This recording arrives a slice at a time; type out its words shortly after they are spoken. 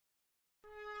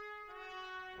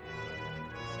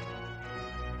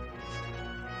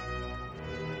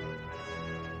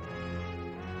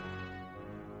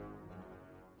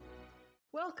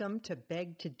Welcome to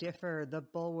Beg to Differ, the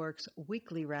Bulwark's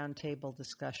weekly roundtable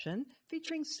discussion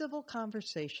featuring civil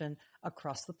conversation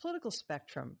across the political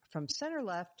spectrum, from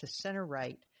center-left to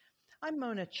center-right. I'm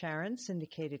Mona Charen,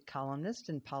 syndicated columnist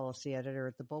and policy editor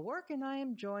at the Bulwark, and I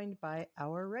am joined by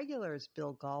our regulars,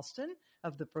 Bill Galston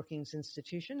of the Brookings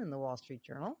Institution and the Wall Street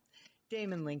Journal,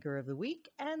 Damon Linker of The Week,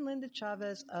 and Linda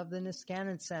Chavez of the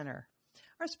Niskanen Center.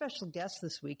 Our special guest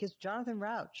this week is Jonathan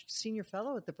Rauch, Senior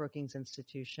Fellow at the Brookings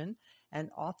Institution and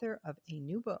author of a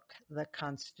new book, The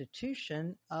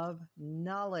Constitution of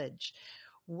Knowledge.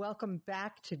 Welcome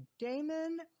back to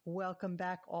Damon. Welcome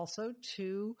back also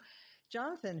to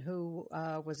Jonathan, who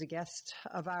was a guest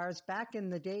of ours back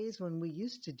in the days when we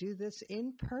used to do this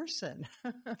in person.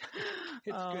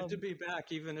 It's good to be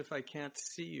back, even if I can't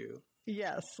see you.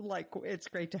 Yes, it's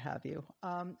great to have you.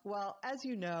 Well, as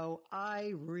you know,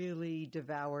 I really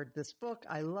devoured this book.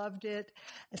 I loved it.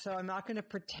 So I'm not going to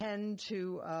pretend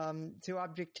to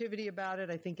objectivity about it.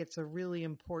 I think it's a really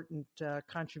important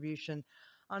contribution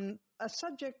on a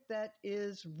subject that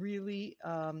is really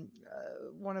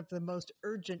one of the most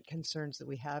urgent concerns that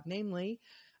we have, namely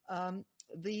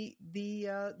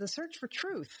the search for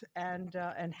truth and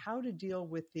how to deal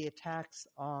with the attacks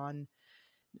on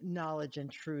knowledge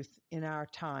and truth in our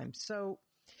time. So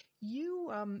you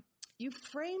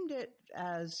framed it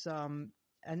as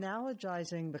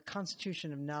analogizing the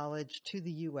Constitution of Knowledge to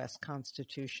the U.S.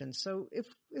 Constitution. So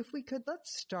if we could,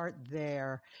 let's start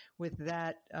there with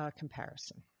that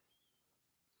comparison.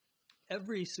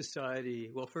 Every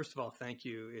society, well, first of all, thank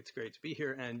you. It's great to be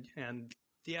here, and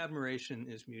the admiration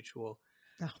is mutual.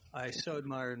 Oh, I so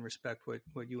admire and respect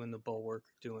what you and the Bulwark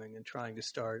are doing and trying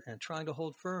to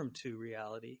hold firm to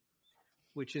reality,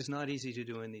 which is not easy to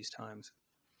do in these times.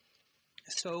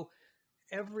 So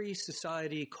every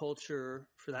society, culture,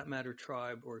 for that matter,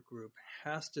 tribe or group,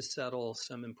 has to settle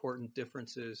some important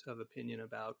differences of opinion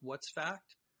about what's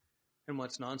fact and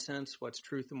what's nonsense, what's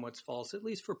truth and what's false, at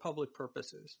least for public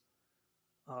purposes.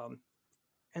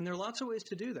 And there are lots of ways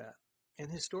to do that. And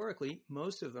historically,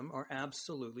 most of them are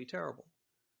absolutely terrible.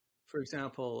 For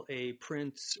example, a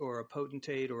prince or a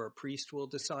potentate or a priest will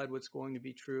decide what's going to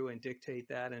be true and dictate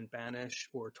that and banish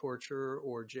or torture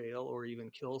or jail or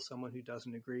even kill someone who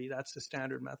doesn't agree. That's the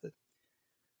standard method.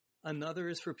 Another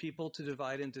is for people to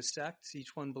divide into sects.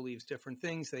 Each one believes different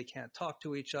things. They can't talk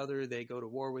to each other. They go to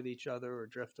war with each other or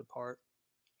drift apart.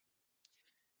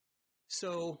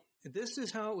 So this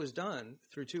is how it was done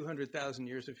through 200,000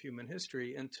 years of human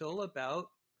history until about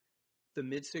the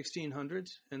mid-1600s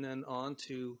and then on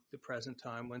to the present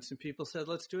time when some people said,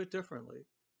 let's do it differently.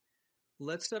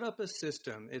 Let's set up a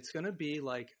system. It's going to be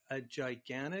like a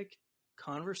gigantic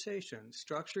conversation,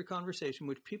 structured conversation,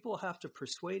 which people have to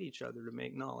persuade each other to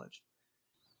make knowledge.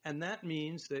 And that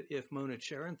means that if Mona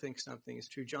Charen thinks something is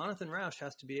true, Jonathan Rauch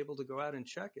has to be able to go out and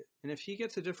check it. And if he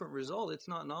gets a different result, it's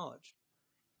not knowledge.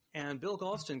 And Bill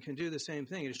Galston can do the same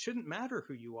thing. It shouldn't matter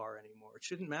who you are anymore. It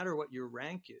shouldn't matter what your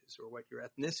rank is or what your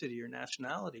ethnicity or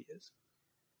nationality is.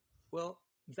 Well,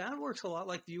 that works a lot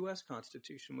like the U.S.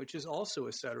 Constitution, which is also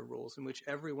a set of rules in which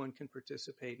everyone can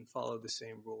participate and follow the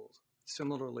same rules.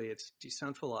 Similarly, it's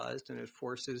decentralized and it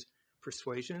forces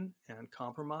persuasion and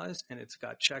compromise, and it's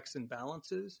got checks and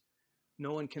balances.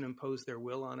 No one can impose their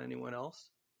will on anyone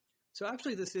else. So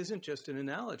actually, this isn't just an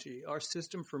analogy. Our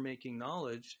system for making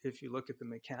knowledge, if you look at the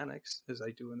mechanics, as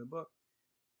I do in the book,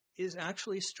 is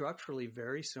actually structurally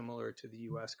very similar to the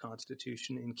U.S.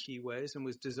 Constitution in key ways and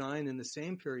was designed in the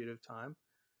same period of time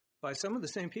by some of the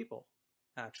same people,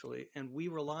 actually. And we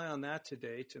rely on that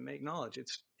today to make knowledge.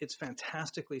 It's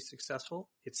fantastically successful.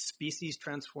 It's species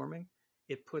transforming.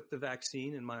 It put the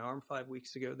vaccine in my arm 5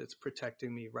 weeks ago that's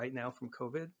protecting me right now from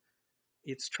COVID.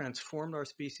 It's transformed our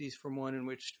species from one in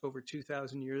which over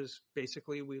 2,000 years,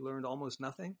 basically, we learned almost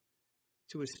nothing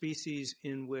to a species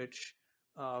in which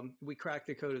we cracked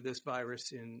the code of this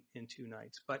virus in 2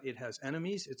 nights. But it has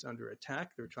enemies. It's under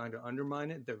attack. They're trying to undermine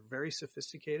it. They're very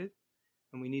sophisticated,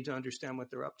 and we need to understand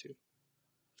what they're up to.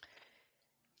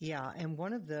 Yeah, and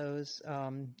one of those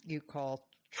you call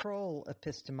troll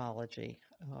epistemology.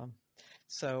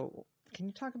 So can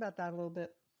you talk about that a little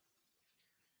bit?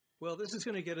 Well, this is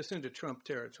going to get us into Trump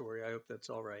territory. I hope that's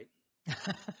all right.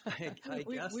 I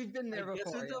guess we've been there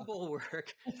before. It's a double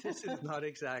work. This is not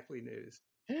exactly news.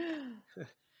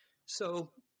 So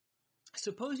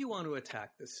suppose you want to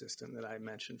attack this system that I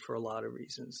mentioned for a lot of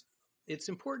reasons. It's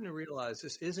important to realize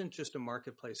this isn't just a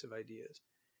marketplace of ideas.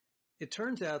 It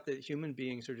turns out that human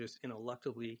beings are just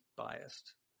ineluctably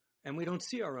biased, and we don't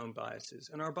see our own biases,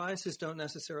 and our biases don't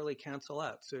necessarily cancel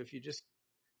out. So if you just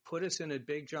put us in a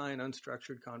big, giant,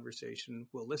 unstructured conversation,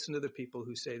 we'll listen to the people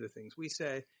who say the things we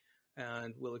say,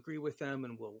 and we'll agree with them,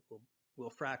 and we'll we'll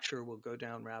fracture, we'll go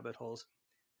down rabbit holes.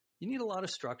 You need a lot of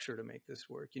structure to make this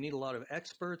work. You need a lot of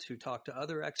experts who talk to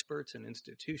other experts and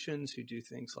institutions who do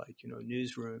things like,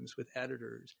 newsrooms with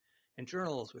editors and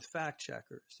journals with fact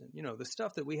checkers and, the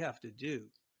stuff that we have to do.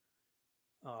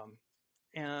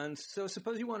 And so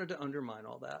suppose you wanted to undermine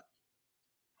all that.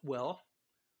 Well,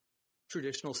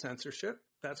 traditional censorship,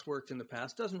 that's worked in the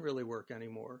past, doesn't really work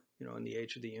anymore. In the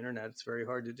age of the internet, it's very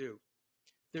hard to do.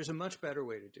 There's a much better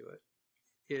way to do it.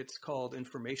 It's called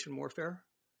information warfare.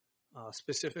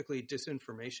 Specifically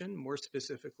disinformation, more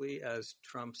specifically, as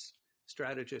Trump's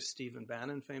strategist Stephen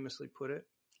Bannon famously put it,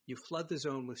 you flood the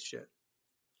zone with shit.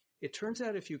 It turns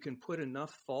out if you can put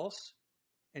enough false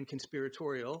and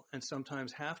conspiratorial and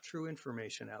sometimes half-true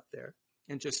information out there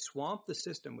and just swamp the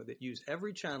system with it, use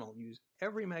every channel, use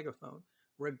every megaphone,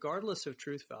 regardless of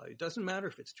truth value, doesn't matter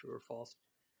if it's true or false,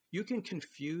 you can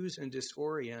confuse and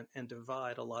disorient and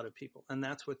divide a lot of people, and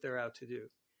that's what they're out to do.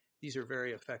 These are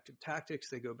very effective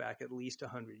tactics. They go back at least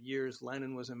 100 years.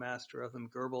 Lenin was a master of them.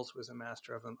 Goebbels was a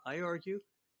master of them. I argue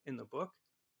in the book,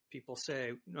 people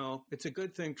say, no, it's a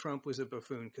good thing Trump was a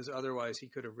buffoon because otherwise he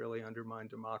could have really undermined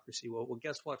democracy. Well,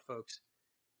 guess what, folks?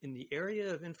 In the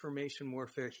area of information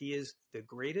warfare, he is the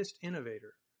greatest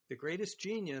innovator, the greatest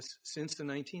genius since the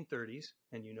 1930s,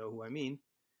 and you know who I mean.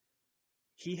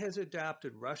 He has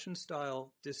adapted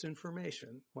Russian-style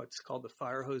disinformation, what's called the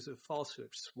fire hose of falsehood,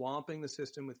 swamping the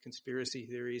system with conspiracy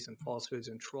theories and falsehoods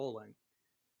and trolling.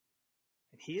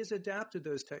 And he has adapted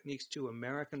those techniques to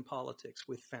American politics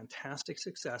with fantastic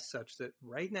success, such that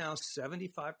right now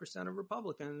 75% of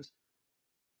Republicans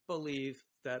believe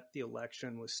that the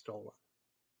election was stolen.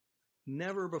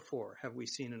 Never before have we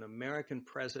seen an American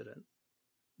president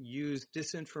use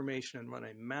disinformation and run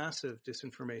a massive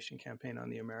disinformation campaign on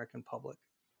the American public.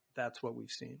 That's what we've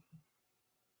seen.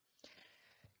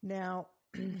 Now,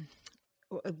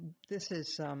 this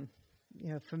is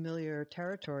familiar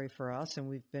territory for us, and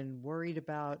we've been worried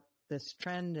about this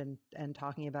trend and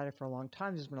talking about it for a long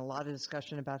time. There's been a lot of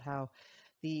discussion about how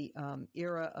the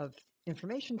era of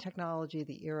information technology,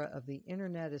 the era of the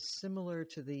internet, is similar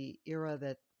to the era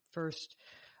that first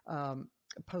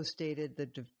postdated the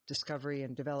discovery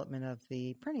and development of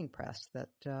the printing press.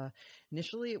 That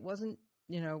initially it wasn't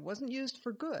used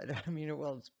for good. I mean,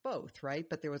 well, it's both, right?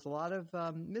 But there was a lot of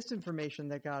misinformation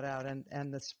that got out,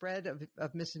 and the spread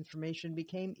of misinformation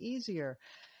became easier,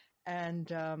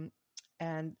 and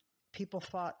people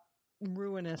fought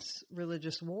ruinous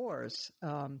religious wars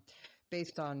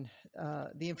based on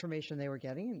the information they were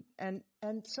getting. And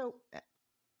so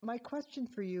my question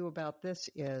for you about this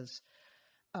is,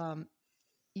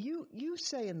 you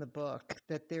say in the book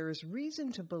that there is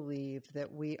reason to believe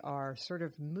that we are sort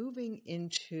of moving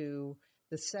into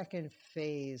the second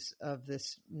phase of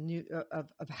this new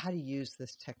of how to use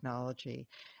this technology,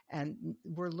 and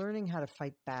we're learning how to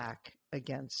fight back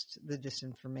against the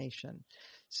disinformation.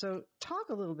 So talk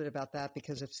a little bit about that,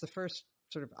 because it's the first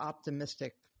sort of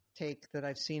optimistic take that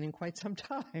I've seen in quite some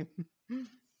time.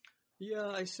 Yeah,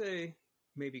 I say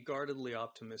maybe guardedly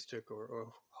optimistic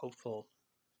or hopeful.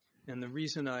 And the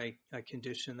reason I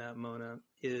condition that, Mona,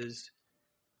 is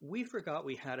we forgot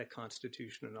we had a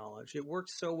constitution of knowledge. It worked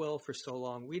so well for so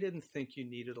long. We didn't think you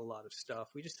needed a lot of stuff.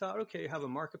 We just thought, okay, you have a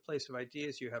marketplace of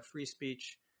ideas, you have free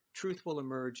speech, truth will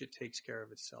emerge, it takes care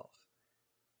of itself.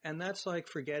 And that's like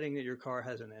forgetting that your car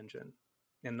has an engine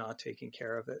and not taking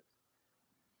care of it.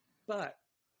 But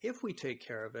if we take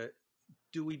care of it,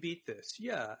 do we beat this?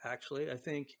 Yeah, actually, I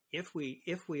think if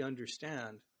we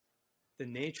understand the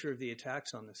nature of the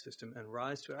attacks on the system and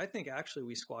rise to it, I think actually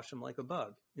we squash them like a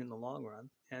bug in the long run.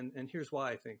 And here's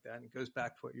why I think that. And it goes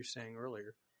back to what you're saying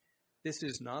earlier. This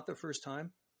is not the first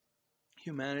time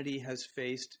humanity has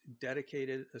faced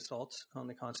dedicated assaults on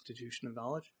the constitution of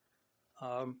knowledge.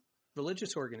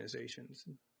 Religious organizations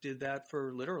did that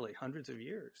for literally hundreds of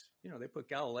years. They put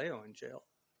Galileo in jail.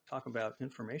 Talk about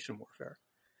information warfare.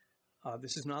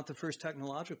 This is not the first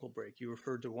technological break. You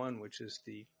referred to one, which is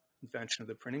the invention of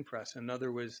the printing press.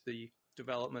 Another was the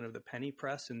development of the penny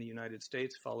press in the United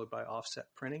States, followed by offset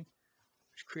printing,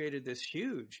 which created this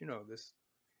huge,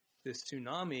 this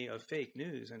tsunami of fake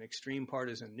news and extreme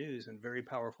partisan news and very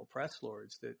powerful press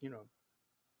lords that,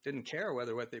 didn't care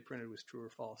whether what they printed was true or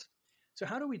false. So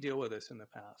how do we deal with this in the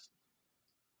past?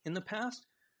 In the past,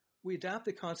 we adapt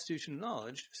the constitution of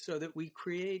knowledge so that we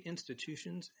create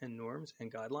institutions and norms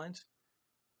and guidelines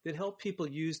that help people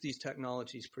use these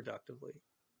technologies productively.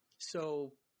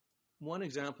 So one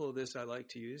example of this I like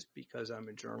to use because I'm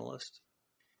a journalist.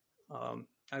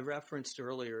 I referenced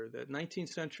earlier that 19th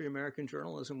century American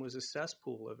journalism was a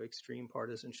cesspool of extreme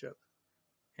partisanship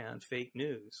and fake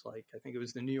news. Like, I think it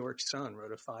was the New York Sun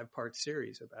wrote a 5-part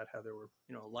series about how there were,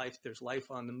 there's life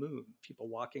on the moon, people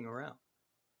walking around,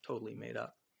 totally made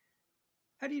up.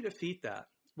 How do you defeat that?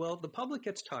 Well, the public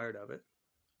gets tired of it.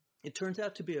 It turns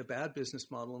out to be a bad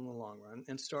business model in the long run.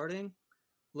 And starting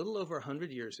a little over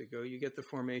 100 years ago, you get the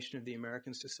formation of the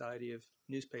American Society of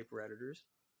Newspaper Editors.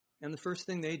 And the first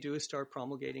thing they do is start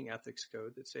promulgating ethics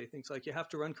code that say things like you have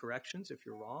to run corrections if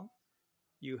you're wrong.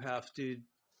 You have to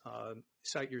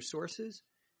cite your sources.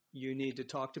 You need to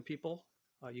talk to people.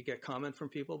 You get comment from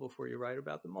people before you write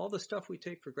about them. All the stuff we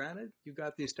take for granted. You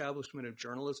got the establishment of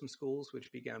journalism schools,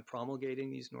 which began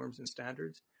promulgating these norms and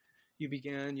standards.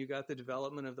 You got the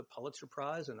development of the Pulitzer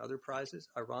Prize and other prizes.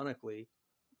 Ironically,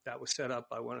 that was set up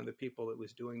by one of the people that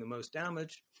was doing the most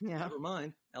damage. Yeah. Never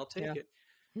mind, I'll take it.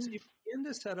 So you begin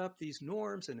to set up these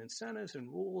norms and incentives and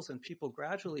rules, and people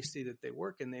gradually see that they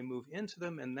work and they move into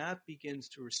them, and that begins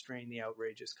to restrain the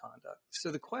outrageous conduct.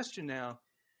 So the question now,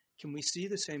 can we see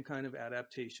the same kind of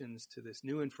adaptations to this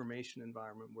new information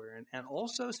environment we're in, and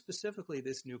also specifically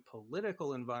this new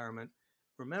political environment?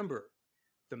 Remember,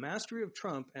 the mastery of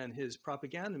Trump and his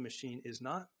propaganda machine is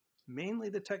not mainly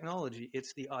the technology,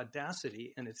 it's the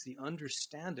audacity and it's the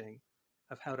understanding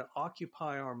of how to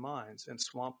occupy our minds and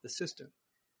swamp the system.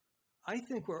 I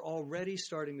think we're already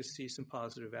starting to see some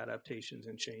positive adaptations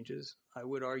and changes. I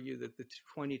would argue that the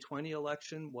 2020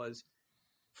 election was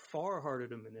far harder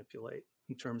to manipulate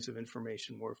in terms of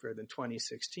information warfare than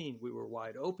 2016. We were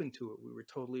wide open to it. We were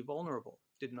totally vulnerable.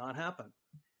 Did not happen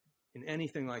in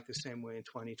anything like the same way in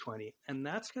 2020. And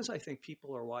that's because I think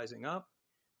people are wising up.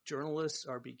 Journalists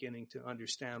are beginning to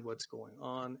understand what's going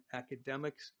on.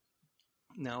 Academics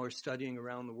now are studying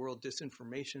around the world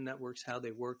disinformation networks, how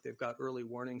they work. They've got early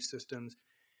warning systems.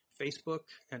 Facebook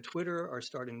and Twitter are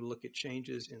starting to look at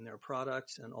changes in their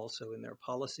products and also in their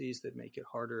policies that make it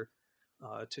harder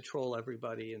to troll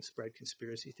everybody and spread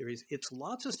conspiracy theories. It's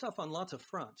lots of stuff on lots of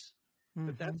fronts,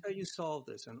 but that's how you solve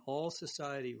this, an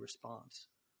all-society response.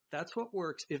 That's what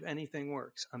works if anything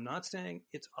works. I'm not saying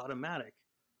it's automatic.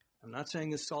 I'm not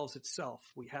saying this solves itself.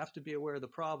 We have to be aware of the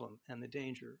problem and the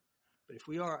danger. But if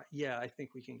we are, I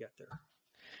think we can get there.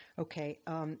 Okay.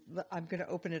 I'm going to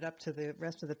open it up to the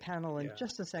rest of the panel in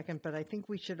just a second, but I think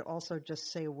we should also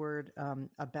just say a word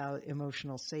about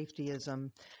emotional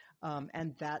safetyism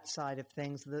and that side of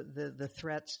things, the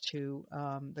threats to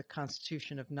the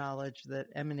constitution of knowledge that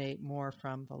emanate more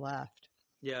from the left.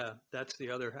 Yeah, that's the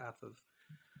other half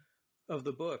of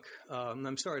the book.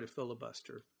 I'm sorry to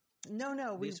filibuster.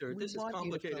 No, this is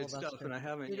complicated stuff, and I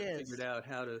haven't yet figured out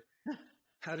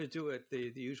how to do it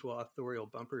the usual authorial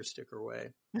bumper sticker way.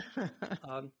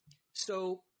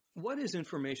 So what is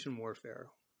information warfare?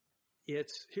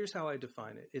 Here's how I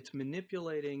define it. It's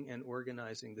manipulating and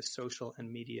organizing the social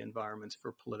and media environments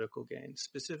for political gain,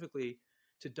 specifically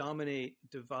to dominate,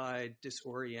 divide,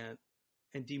 disorient,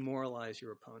 and demoralize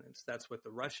your opponents. That's what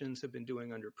the Russians have been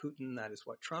doing under Putin. That is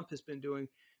what Trump has been doing.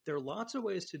 There are lots of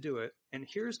ways to do it, and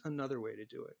here's another way to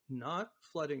do it. Not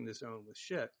flooding the zone with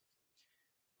shit,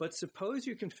 but suppose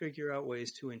you can figure out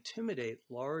ways to intimidate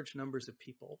large numbers of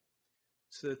people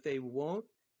so that they won't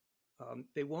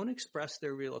express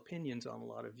their real opinions on a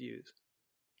lot of views.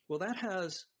 Well, that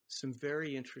has some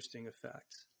very interesting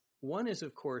effects. One is,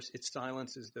 of course, it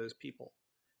silences those people.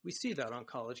 We see that on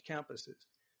college campuses.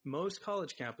 Most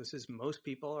college campuses, most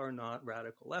people are not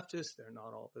radical leftists.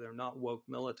 They're not woke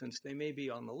militants. They may be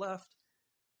on the left,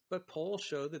 but polls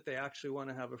show that they actually want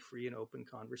to have a free and open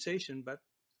conversation. But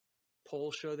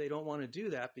polls show they don't want to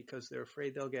do that because they're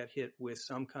afraid they'll get hit with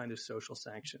some kind of social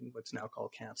sanction, what's now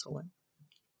called canceling.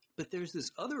 But there's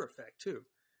this other effect too,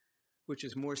 which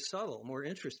is more subtle, more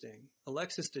interesting.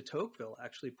 Alexis de Tocqueville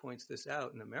actually points this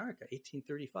out in America,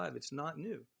 1835. It's not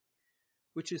new.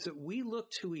 Which is that we look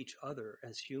to each other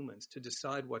as humans to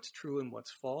decide what's true and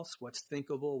what's false, what's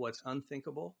thinkable, what's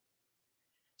unthinkable.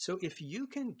 So if you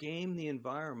can game the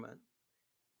environment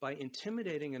by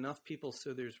intimidating enough people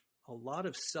so there's a lot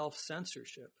of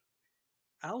self-censorship,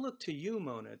 I'll look to you,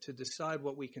 Mona, to decide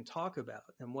what we can talk about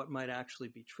and what might actually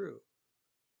be true.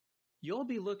 You'll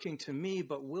be looking to me,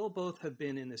 but we'll both have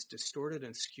been in this distorted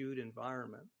and skewed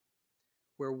environment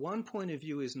where one point of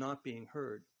view is not being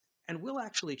heard. And we'll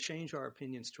actually change our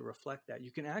opinions to reflect that.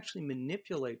 You can actually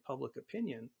manipulate public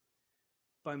opinion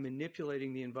by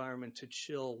manipulating the environment to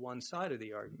chill one side of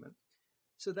the argument.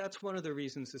 So that's one of the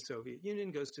reasons the Soviet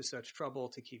Union goes to such trouble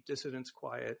to keep dissidents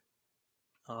quiet.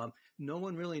 No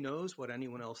one really knows what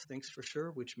anyone else thinks for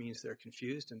sure, which means they're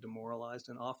confused and demoralized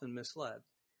and often misled.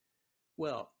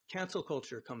 Well, cancel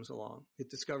culture comes along. It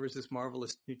discovers this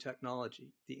marvelous new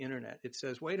technology, the internet. It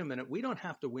says, wait a minute, we don't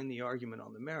have to win the argument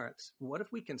on the merits. What if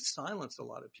we can silence a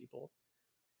lot of people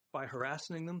by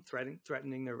harassing them,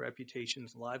 threatening their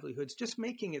reputations, livelihoods, just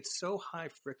making it so high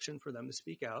friction for them to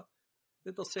speak out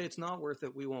that they'll say it's not worth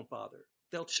it, we won't bother.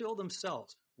 They'll chill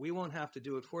themselves. We won't have to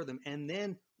do it for them. And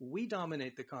then we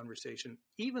dominate the conversation,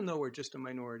 even though we're just a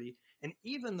minority, and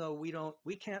even though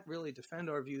we can't really defend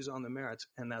our views on the merits,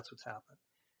 and that's what's happened.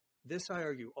 This, I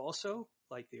argue, also,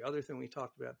 like the other thing we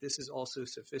talked about, this is also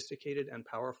sophisticated and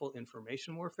powerful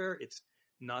information warfare. It's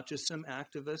not just some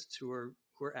activists who are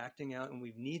acting out, and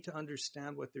we need to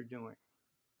understand what they're doing.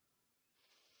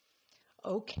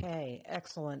 Okay,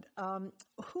 excellent.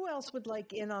 Who else would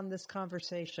like in on this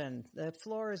conversation? The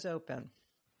floor is open.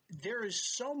 There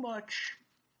is so much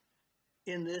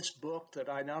in this book that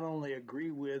I not only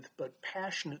agree with, but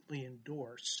passionately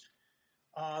endorse,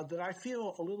 that I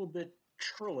feel a little bit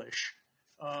churlish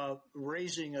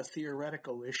raising a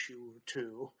theoretical issue or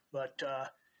two. But,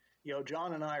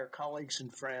 John and I are colleagues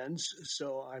and friends,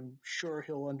 so I'm sure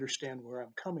he'll understand where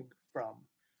I'm coming from.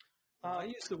 I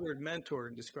use the word mentor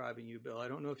in describing you, Bill. I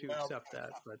don't know if you accept that,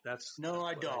 but that's... No,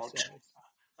 I don't.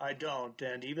 I don't.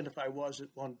 And even if I was at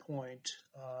one point,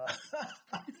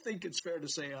 I think it's fair to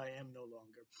say I am no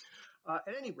longer.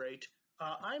 At any rate,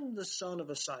 I'm the son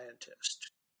of a scientist.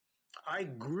 I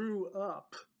grew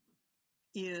up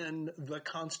in the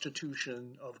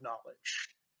constitution of knowledge.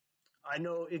 I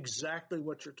know exactly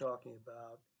what you're talking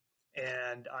about,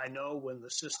 and I know when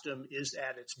the system is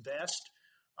at its best.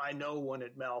 I know when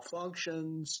it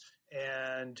malfunctions,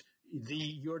 and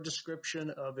your description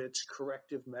of its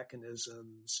corrective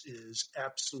mechanisms is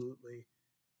absolutely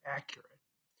accurate.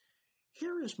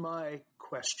 Here is my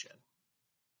question.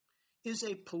 Is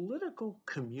a political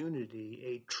community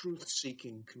a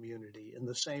truth-seeking community in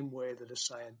the same way that a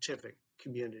scientific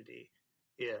community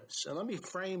is? And let me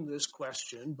frame this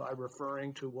question by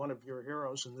referring to one of your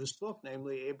heroes in this book,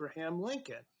 namely Abraham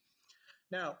Lincoln.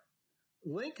 Now,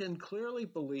 Lincoln clearly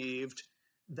believed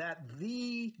that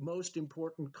the most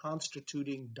important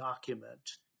constituting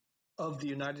document of the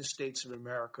United States of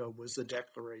America was the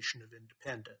Declaration of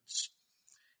Independence.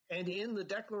 And in the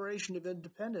Declaration of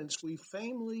Independence, we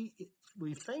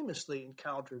famously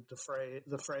encountered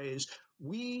the phrase,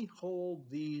 "We hold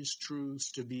these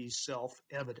truths to be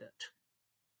self-evident."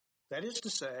 That is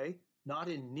to say, not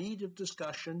in need of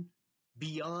discussion,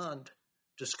 beyond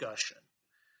discussion.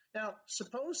 Now,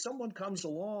 suppose someone comes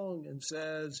along and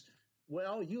says,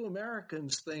 well, you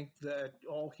Americans think that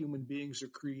all human beings are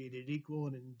created equal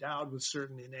and endowed with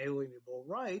certain inalienable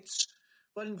rights,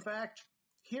 but in fact,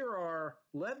 here are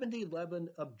 11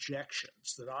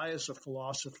 objections that I, as a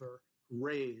philosopher,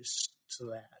 raise to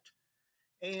that.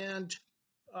 And,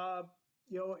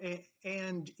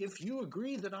 and if you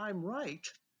agree that I'm right,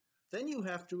 then you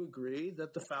have to agree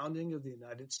that the founding of the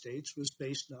United States was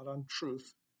based not on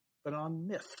truth, but on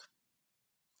myth.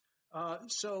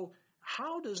 So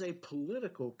how does a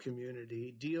political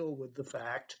community deal with the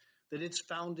fact that its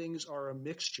foundings are a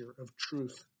mixture of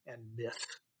truth and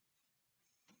myth?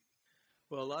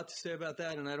 Well, a lot to say about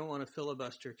that, and I don't want to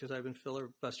filibuster because I've been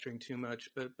filibustering too much.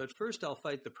 But first I'll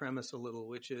fight the premise a little,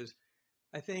 which is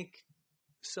I think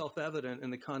self-evident in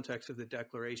the context of the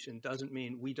Declaration doesn't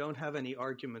mean we don't have any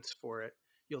arguments for it.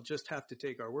 You'll just have to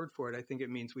take our word for it. I think it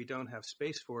means we don't have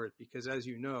space for it because, as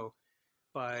you know,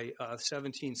 by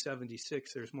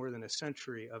 1776, there's more than a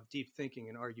century of deep thinking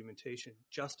and argumentation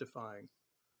justifying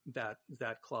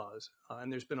that clause.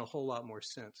 And there's been a whole lot more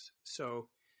since. So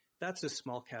that's a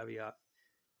small caveat.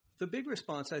 The big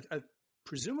response, I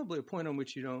presumably a point on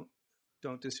which you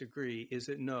don't disagree, is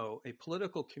that no, a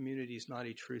political community is not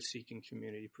a truth-seeking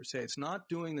community per se. It's not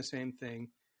doing the same thing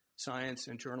science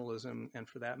and journalism, and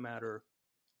for that matter,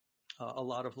 a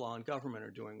lot of law and government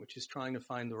are doing, which is trying to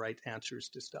find the right answers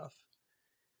to stuff.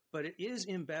 But it is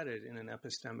embedded in an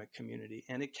epistemic community,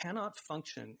 and it cannot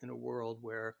function in a world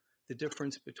where the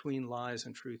difference between lies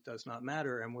and truth does not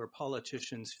matter and where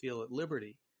politicians feel at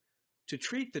liberty to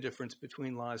treat the difference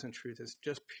between lies and truth as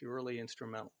just purely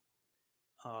instrumental,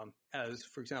 as,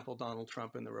 for example, Donald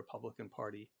Trump and the Republican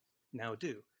Party now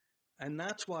do. And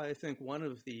that's why I think one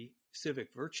of the civic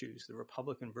virtues, the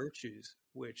Republican virtues,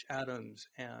 which Adams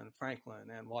and Franklin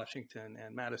and Washington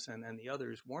and Madison and the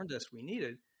others warned us we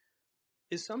needed,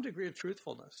 is some degree of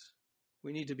truthfulness.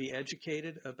 We need to be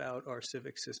educated about our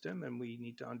civic system, and we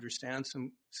need to understand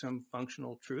some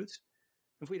functional truths.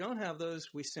 If we don't have those,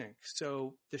 we sink.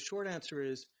 So the short answer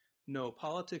is no,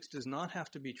 politics does not have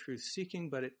to be truth-seeking,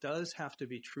 but it does have to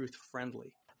be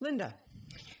truth-friendly. Linda.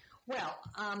 Well,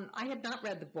 I have not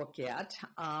read the book yet,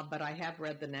 but I have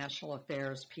read the national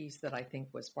affairs piece that I think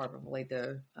was probably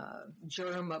the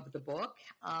germ of the book.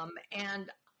 And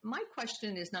my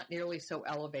question is not nearly so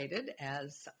elevated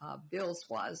as Bill's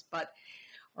was, but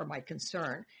or my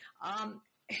concern.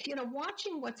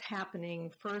 Watching what's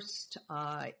happening first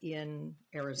in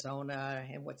Arizona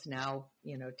and what's now,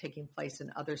 taking place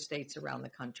in other states around the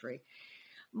country,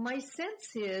 my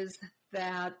sense is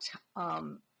that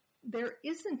there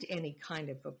isn't any kind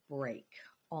of a break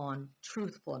on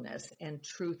truthfulness and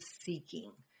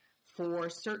truth-seeking for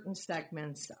certain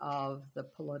segments of the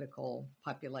political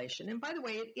population. And by the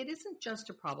way, it isn't just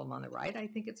a problem on the right. I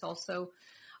think it's also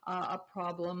a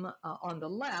problem on the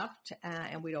left,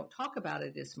 and we don't talk about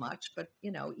it as much, but,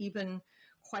 even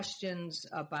questions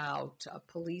about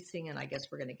policing, and I guess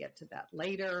we're going to get to that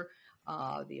later,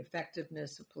 the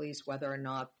effectiveness of police, whether or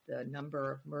not the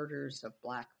number of murders of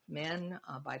black men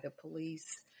by the police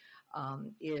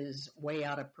is way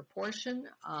out of proportion.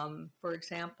 For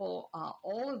example,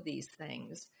 all of these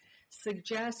things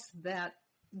suggest that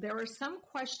there are some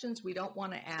questions we don't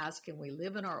want to ask, and we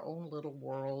live in our own little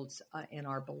worlds, in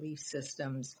our belief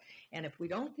systems. And if we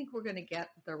don't think we're going to get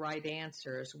the right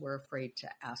answers, we're afraid to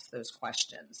ask those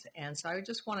questions. And so I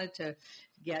just wanted to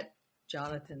get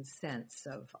Jonathan's sense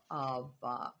of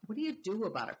what do you do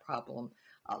about a problem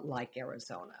like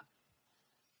Arizona?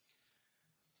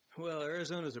 Well,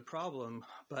 Arizona is a problem,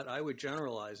 but I would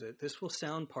generalize it. This will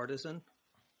sound partisan.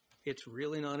 It's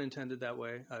really not intended that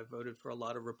way. I've voted for a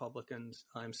lot of Republicans.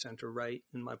 I'm center-right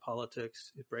in my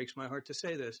politics. It breaks my heart to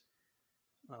say this,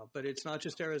 but it's not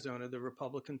just Arizona. The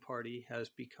Republican Party has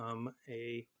become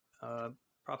a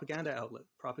propaganda outlet,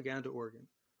 propaganda organ.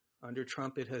 Under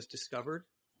Trump, it has discovered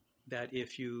that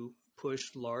if you push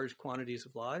large quantities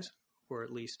of lies, or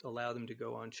at least allow them to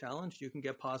go unchallenged, you can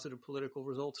get positive political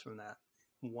results from that.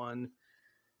 One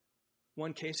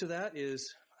case of that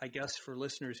is, I guess for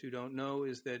listeners who don't know,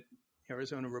 is that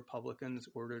Arizona Republicans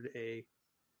ordered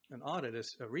an audit,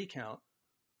 a recount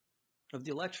of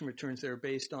the election returns that are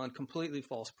based on completely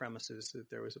false premises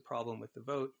that there was a problem with the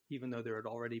vote, even though there had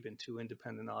already been 2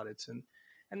 independent audits.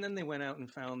 And then they went out and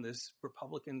found this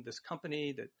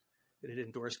company that had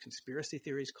endorsed conspiracy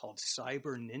theories called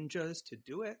Cyber Ninjas to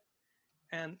do it.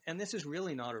 And this is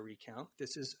really not a recount.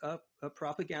 This is a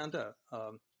propaganda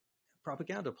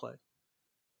play.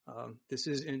 This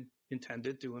is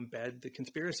intended to embed the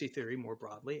conspiracy theory more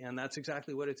broadly, and that's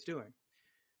exactly what it's doing.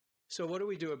 So what do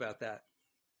we do about that?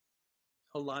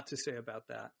 A lot to say about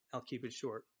that. I'll keep it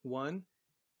short. One,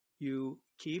 you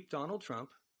keep Donald Trump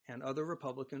and other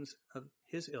Republicans of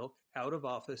his ilk out of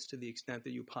office to the extent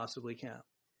that you possibly can.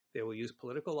 They will use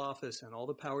political office and all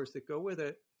the powers that go with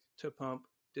it to pump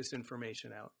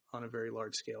disinformation out on a very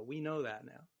large scale. We know that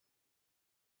now.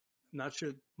 I'm not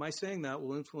sure my saying that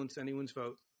will influence anyone's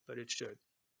vote, but it should.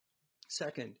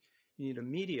 Second, you need a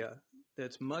media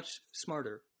that's much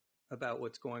smarter about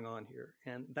what's going on here.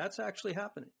 And that's actually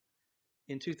happening.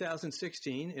 In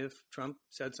 2016, if Trump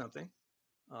said something,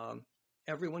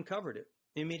 everyone covered it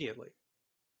immediately.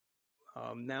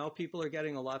 Now people are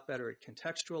getting a lot better at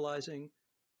contextualizing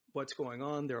what's going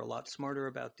on. They're a lot smarter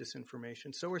about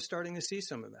disinformation. So we're starting to see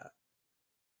some of that.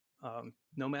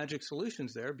 No magic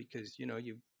solutions there because,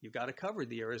 you've got to cover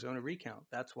the Arizona recount.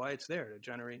 That's why it's there, to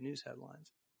generate news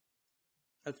headlines.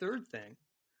 A third thing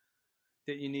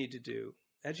that you need to do,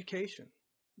 education.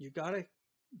 You got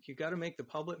to make the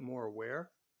public more aware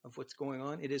of what's going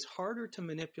on. It is harder to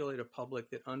manipulate a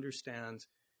public that understands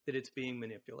that it's being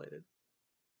manipulated.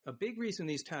 A big reason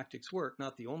these tactics work,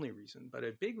 not the only reason, but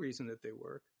a big reason that they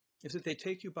work, is that they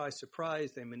take you by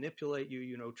surprise. They manipulate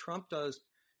you. Trump does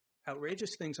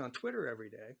outrageous things on Twitter every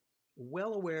day,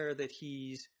 well aware that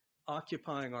he's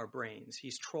occupying our brains.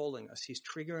 He's trolling us. He's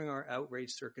triggering our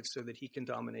outrage circuits so that he can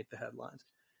dominate the headlines.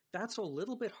 That's a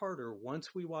little bit harder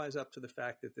once we wise up to the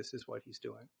fact that this is what he's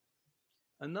doing.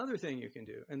 Another thing you can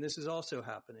do, and this is also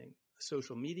happening,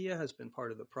 social media has been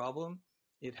part of the problem.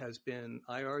 It has been,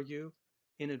 I argue,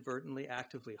 inadvertently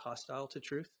actively hostile to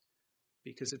truth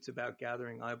because it's about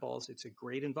gathering eyeballs. It's a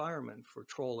great environment for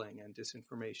trolling and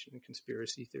disinformation and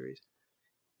conspiracy theories.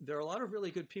 There are a lot of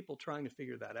really good people trying to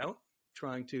figure that out,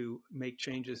 trying to make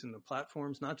changes in the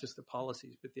platforms, not just the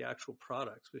policies, but the actual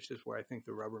products, which is where I think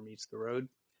the rubber meets the road.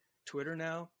 Twitter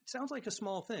now, it sounds like a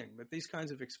small thing, but these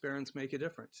kinds of experiments make a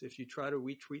difference. If you try to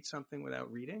retweet something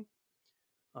without reading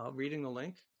the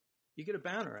link, you get a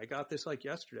banner. I got this like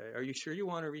yesterday. Are you sure you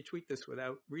want to retweet this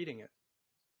without reading it?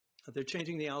 They're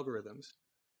changing the algorithms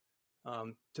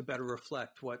to better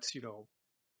reflect what's,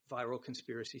 viral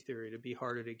conspiracy theory, to be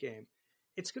harder to game.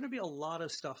 It's going to be a lot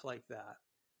of stuff like that.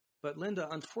 But Linda,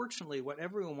 unfortunately, what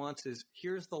everyone wants is,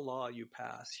 here's the law you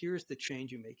pass, here's the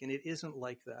change you make, and it isn't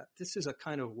like that. This is a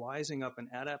kind of wising up and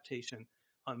adaptation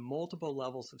on multiple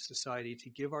levels of society to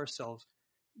give ourselves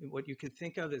what you could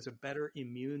think of as a better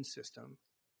immune system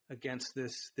against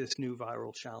this new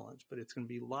viral challenge. But it's going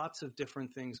to be lots of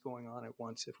different things going on at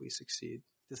once if we succeed.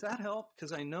 Does that help?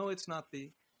 Because I know it's not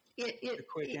the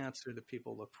quick answer that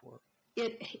people look for.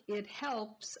 It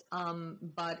helps,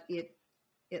 but it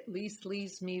at least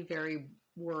leaves me very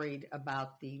worried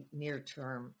about the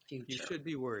near-term future. You should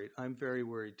be worried. I'm very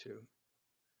worried too.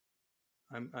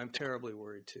 I'm terribly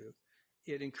worried too.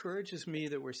 It encourages me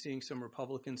that we're seeing some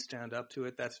Republicans stand up to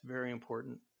it. That's very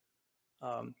important.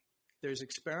 There's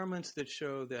experiments that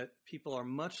show that people are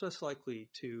much less likely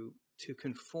to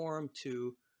conform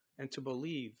to and to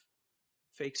believe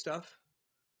fake stuff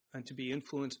and to be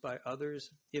influenced by others.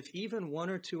 If even one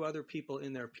or two other people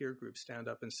in their peer group stand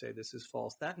up and say this is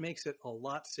false, that makes it a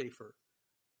lot safer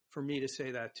for me to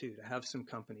say that too, to have some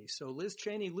company. So Liz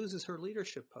Cheney loses her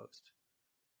leadership post,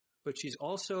 but she's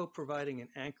also providing an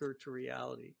anchor to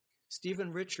reality.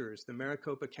 Stephen Richards, the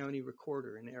Maricopa County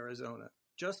recorder in Arizona,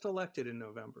 just elected in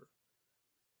November.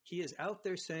 He is out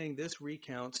there saying this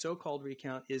recount, so-called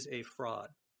recount, is a fraud.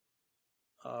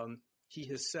 He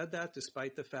has said that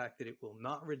despite the fact that it will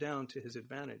not redound to his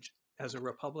advantage as a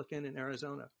Republican in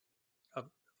Arizona.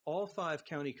 All 5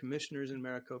 county commissioners in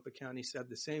Maricopa County said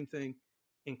the same thing,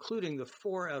 including the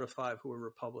 4 out of 5 who were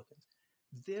Republicans.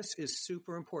 This is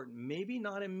super important. Maybe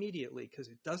not immediately because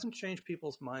it doesn't change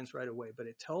people's minds right away, but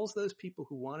it tells those people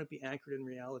who want to be anchored in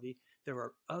reality there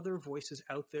are other voices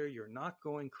out there. You're not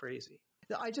going crazy.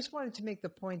 I just wanted to make the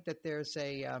point that there's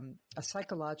a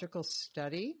psychological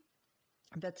study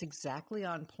that's exactly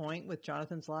on point with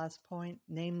Jonathan's last point,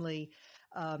 namely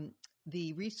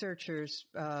the researchers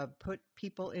put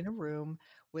people in a room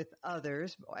with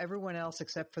others. Everyone else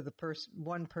except for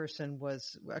one person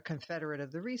was a confederate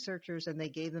of the researchers, and they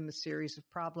gave them a series of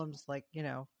problems like,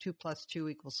 2 +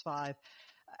 2 = 5.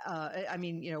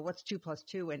 What's 2 +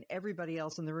 2? And everybody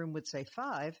else in the room would say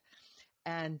 5.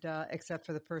 And except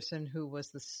for the person who was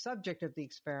the subject of the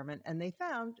experiment. And they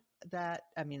found that,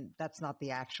 that's not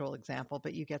the actual example,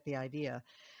 but you get the idea,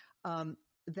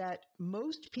 that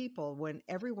most people, when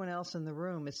everyone else in the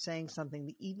room is saying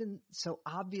something even so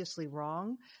obviously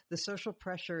wrong, the social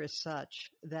pressure is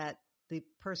such that the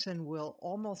person will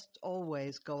almost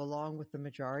always go along with the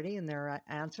majority in their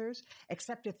answers,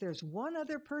 except if there's one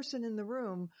other person in the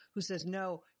room who says,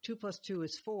 no, 2 + 2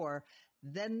 is 4,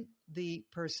 then the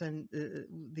person,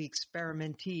 the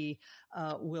experimentee,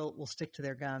 will stick to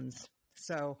their guns.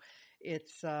 So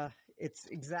it's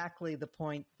exactly the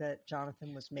point that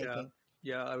Jonathan was making.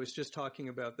 Yeah, I was just talking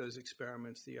about those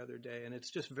experiments the other day, and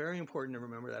it's just very important to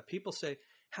remember that. People say,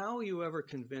 how will you ever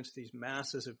convince these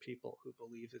masses of people who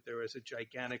believe that there was a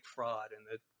gigantic fraud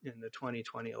in the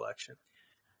 2020 election?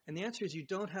 And the answer is you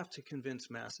don't have to convince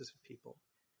masses of people.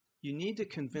 You need to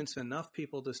convince enough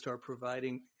people to start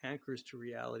providing anchors to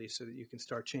reality so that you can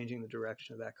start changing the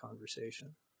direction of that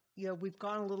conversation. Yeah, we've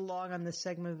gone a little long on this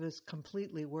segment, but it's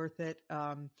completely worth it.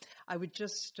 I would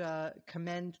just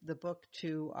commend the book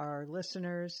to our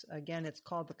listeners. Again, it's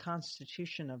called The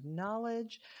Constitution of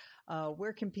Knowledge.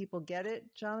 Where can people get it,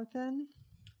 Jonathan?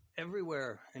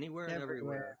 Anywhere and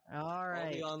everywhere. All right.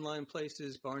 All the online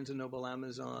places, Barnes & Noble,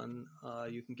 Amazon.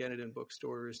 You can get it in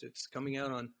bookstores. It's coming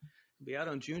out on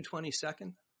June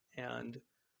 22nd. And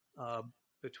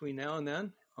between now and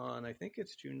then, on I think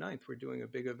it's June 9th, we're doing a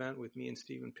big event with me and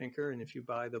Steven Pinker. And if you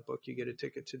buy the book, you get a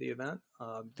ticket to the event.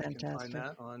 Fantastic. You can find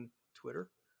that on Twitter.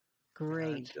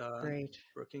 Great.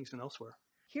 Brookings and elsewhere.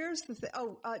 Here's the thing.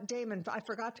 Damon, I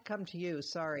forgot to come to you.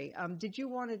 Sorry. Did you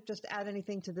want to just add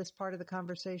anything to this part of the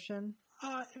conversation?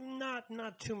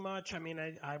 Not too much.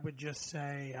 I would just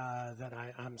say that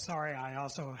I'm sorry. I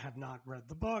also have not read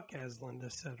the book, as Linda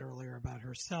said earlier about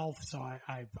herself. So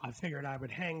I figured I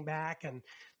would hang back and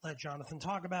let Jonathan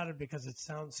talk about it because it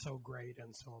sounds so great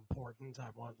and so important. I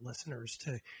want listeners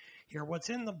to hear what's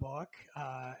in the book,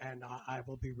 and I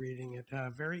will be reading it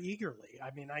very eagerly.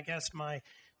 I guess my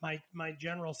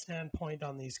general standpoint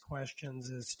on these questions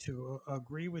is to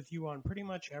agree with you on pretty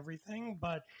much everything,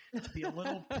 but to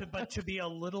be a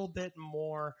little bit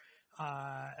more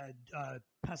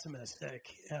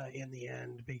pessimistic in the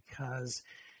end, because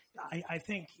I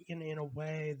think in a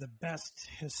way the best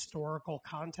historical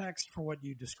context for what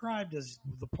you described is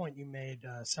the point you made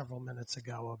several minutes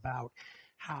ago about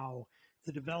how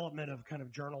the development of kind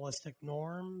of journalistic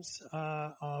norms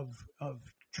of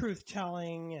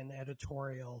truth-telling and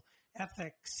editorial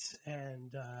ethics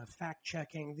and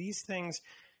fact-checking, these things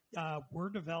were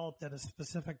developed at a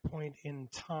specific point in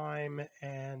time,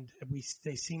 and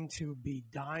they seem to be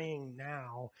dying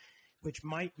now, which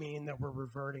might mean that we're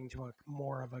reverting to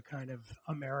more of a kind of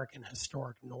American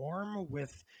historic norm,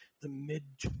 with the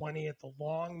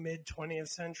long mid-20th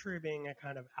century being a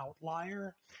kind of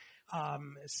outlier.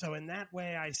 So in that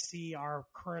way, I see our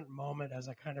current moment as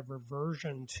a kind of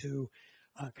reversion to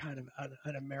kind of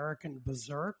an American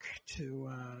berserk, to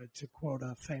quote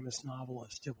a famous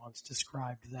novelist who once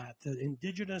described that, the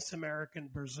indigenous American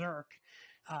berserk,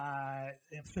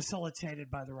 facilitated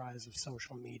by the rise of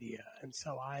social media. And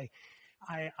so I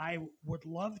would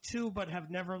love to, but have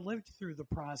never lived through the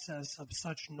process of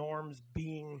such norms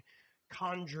being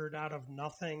conjured out of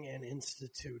nothing and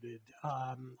instituted.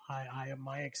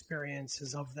 My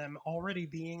experiences of them already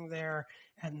being there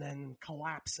and then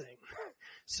collapsing.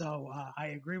 So I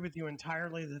agree with you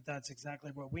entirely that that's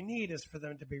exactly what we need, is for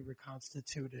them to be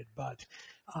reconstituted. But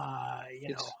I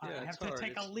have to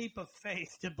take a leap of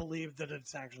faith to believe that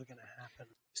it's actually going to happen.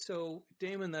 So,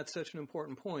 Damon, that's such an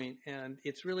important point, and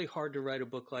it's really hard to write a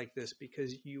book like this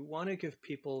because you want to give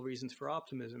people reasons for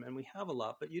optimism, and we have a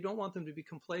lot, but you don't want them to be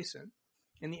complacent.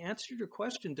 And the answer to your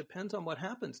question depends on what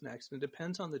happens next, and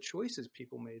depends on the choices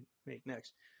people make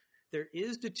next. There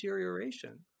is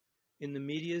deterioration in the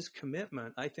media's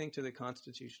commitment, I think, to the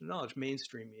Constitution of knowledge.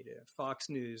 Mainstream media, Fox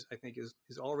News, I think, is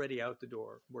already out the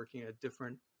door, working a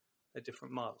different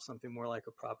model, something more like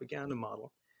a propaganda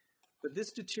model. But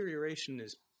this deterioration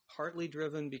is partly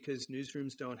driven because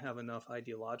newsrooms don't have enough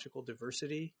ideological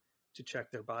diversity to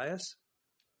check their bias.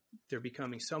 They're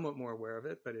becoming somewhat more aware of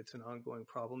it, but it's an ongoing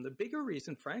problem. The bigger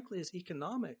reason, frankly, is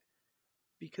economic,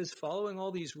 because following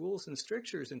all these rules and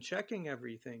strictures and checking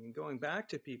everything and going back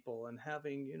to people and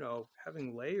having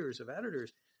layers of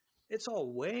editors, it's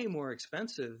all way more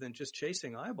expensive than just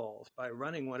chasing eyeballs by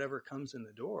running whatever comes in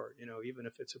the door, even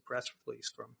if it's a press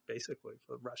release from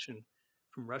Russian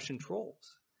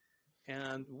trolls.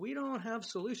 And we don't have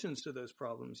solutions to those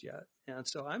problems yet. And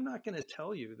so I'm not going to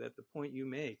tell you that the point you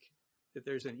make, that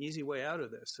there's an easy way out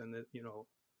of this and that,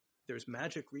 there's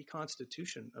magic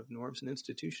reconstitution of norms and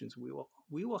institutions.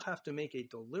 We will have to make a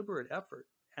deliberate effort,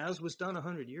 as was done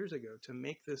 100 years ago, to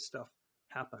make this stuff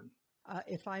happen.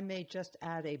 If I may just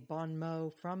add a bon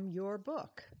mot from your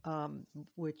book,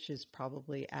 which is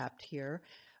probably apt here,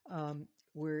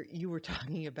 where you were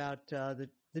talking about the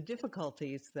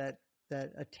difficulties that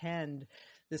attend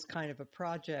this kind of a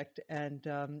project, and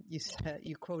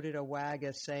you quoted a wag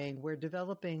as saying, "Where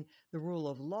developing the rule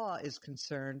of law is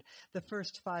concerned, the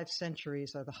first 5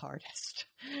 centuries are the hardest."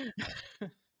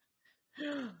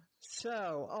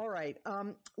 So, all right,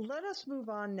 let us move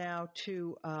on now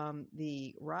to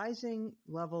the rising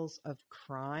levels of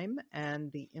crime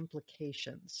and the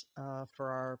implications for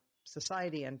our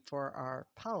society and for our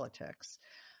politics.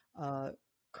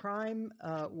 Crime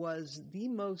was the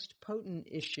most potent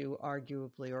issue,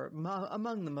 arguably, or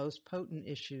among the most potent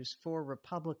issues for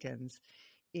Republicans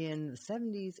in the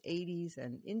 70s, 80s,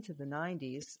 and into the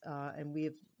 90s. And we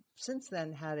have since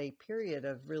then had a period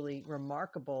of really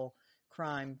remarkable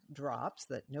crime drops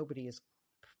that nobody is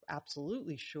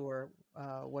absolutely sure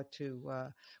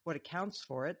what accounts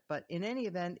for it. But in any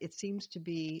event, it seems to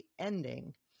be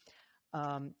ending.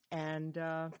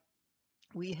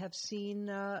 We have seen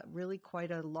really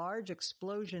quite a large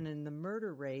explosion in the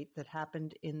murder rate that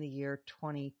happened in the year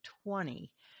 2020.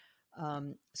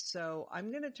 So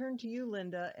I'm going to turn to you,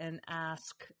 Linda, and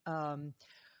ask,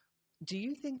 do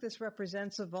you think this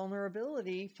represents a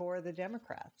vulnerability for the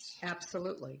Democrats?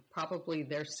 Absolutely. Probably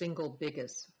their single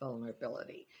biggest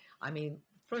vulnerability. I mean,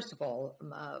 first of all,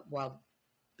 while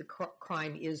the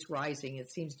crime is rising, it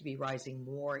seems to be rising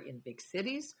more in big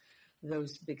cities.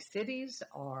 Those big cities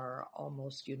are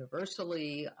almost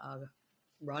universally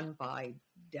run by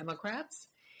Democrats,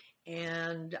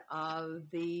 and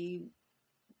the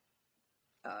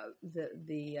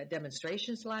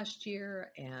demonstrations last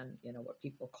year, and what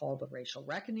people call the racial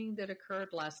reckoning that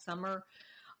occurred last summer,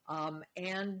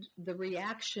 and the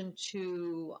reaction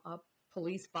to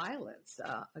police violence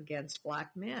against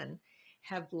Black men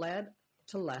have led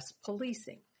to less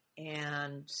policing.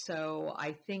 And so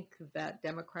I think that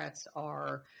Democrats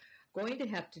are going to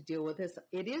have to deal with this.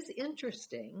 It is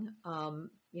interesting. I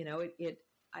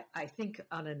think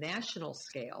on a national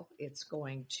scale, it's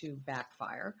going to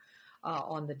backfire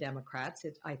on the Democrats.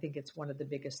 I think it's one of the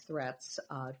biggest threats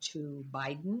to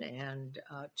Biden and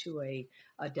to a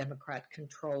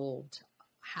Democrat-controlled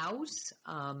House.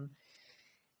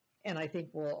 And I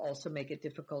think will also make it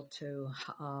difficult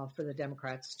for the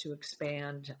Democrats to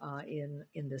expand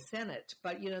in the Senate.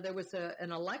 But there was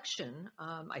an election.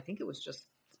 I think it was just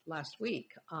last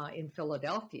week in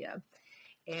Philadelphia,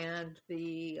 and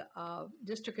the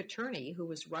district attorney who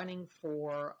was running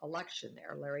for election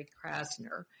there, Larry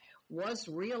Krasner, was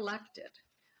reelected,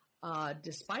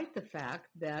 despite the fact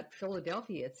that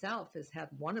Philadelphia itself has had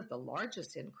one of the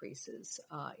largest increases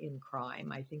in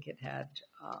crime. I think it had.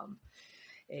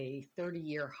 a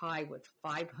 30-year high with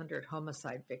 500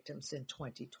 homicide victims in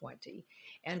 2020.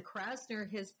 And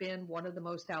Krasner has been one of the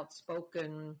most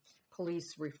outspoken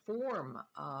police reform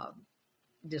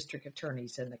district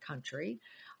attorneys in the country,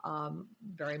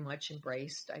 very much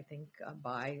embraced, I think,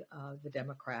 by the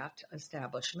Democrat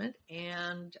establishment,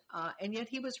 and yet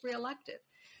he was reelected.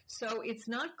 So it's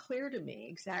not clear to me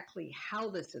exactly how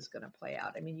this is going to play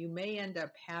out. I mean, you may end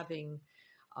up having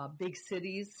big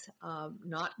cities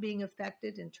not being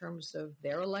affected in terms of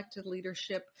their elected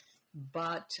leadership,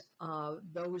 but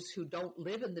those who don't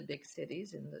live in the big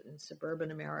cities, in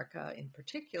suburban America in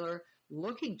particular,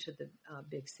 looking to the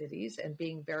big cities and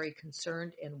being very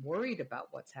concerned and worried about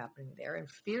what's happening there and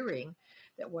fearing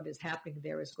that what is happening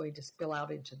there is going to spill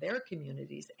out into their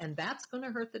communities, and that's going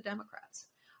to hurt the Democrats.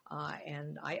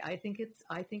 And I think it's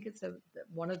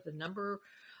one of the number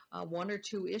one or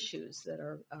two issues that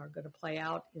are going to play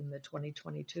out in the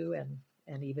 2022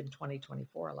 and even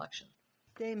 2024 election.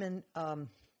 Damon,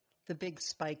 the big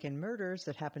spike in murders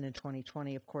that happened in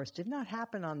 2020, of course, did not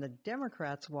happen on the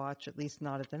Democrats' watch, at least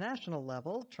not at the national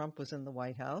level. Trump was in the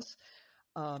White House.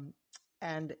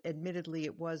 And admittedly,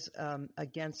 it was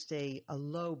against a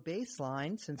low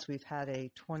baseline since we've had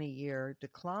a 20-year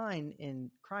decline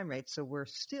in crime rates. So we're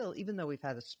still, even though we've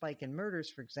had a spike in murders,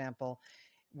 for example,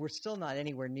 we're still not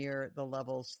anywhere near the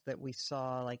levels that we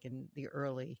saw like in the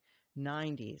early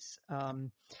 90s.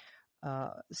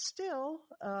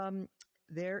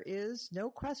 There is no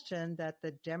question that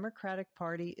the Democratic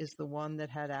Party is the one that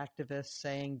had activists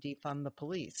saying defund the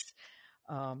police.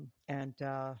 After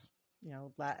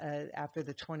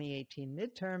the 2018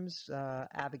 midterms,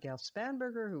 Abigail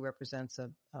Spanberger, who represents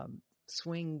a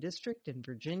swing district in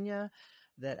Virginia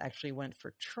that actually went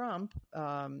for Trump,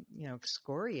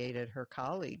 excoriated her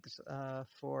colleagues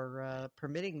for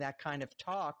permitting that kind of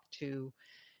talk to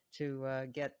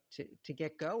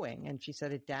get going, and she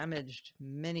said it damaged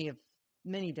many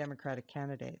Democratic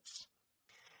candidates.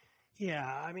 Yeah,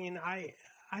 I mean, I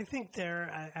think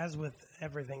there, as with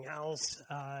everything else,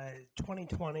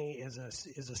 2020 is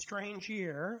a strange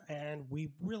year, and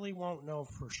we really won't know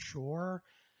for sure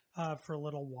for a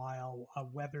little while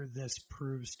whether this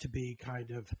proves to be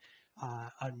kind of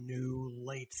a new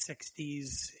late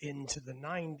 60s into the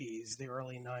 90s, the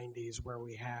early 90s, where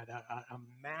we had a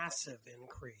massive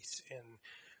increase in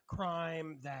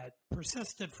crime that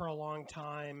persisted for a long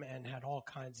time and had all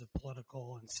kinds of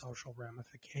political and social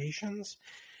ramifications,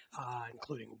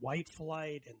 including white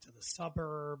flight into the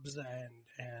suburbs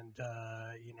and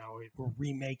we're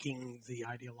remaking the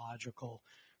ideological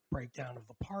breakdown of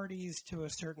the parties to a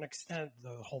certain extent.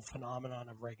 The whole phenomenon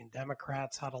of Reagan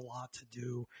Democrats had a lot to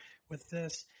do with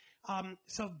this.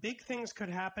 So big things could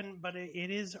happen, but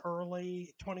it is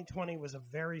early. 2020 was a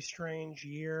very strange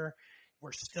year.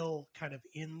 We're still kind of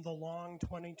in the long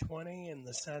 2020 in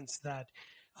the sense that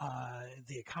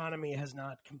the economy has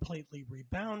not completely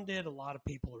rebounded. A lot of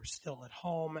people are still at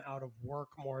home, out of work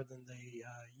more than they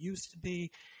used to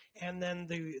be. And then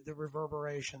the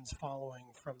reverberations following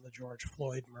from the George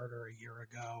Floyd murder a year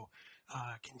ago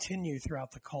continue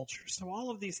throughout the culture. So all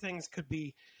of these things could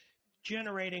be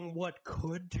generating what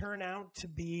could turn out to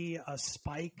be a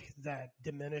spike that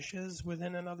diminishes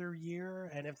within another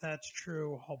year. And if that's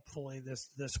true, hopefully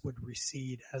this would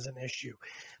recede as an issue.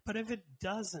 But if it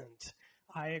doesn't,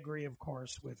 I agree, of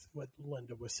course, with what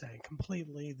Linda was saying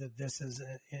completely, that this is,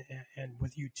 and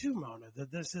with you too, Mona,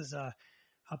 that this is a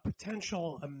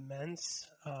potential immense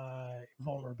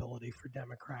vulnerability for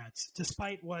Democrats,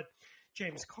 despite what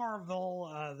James Carville,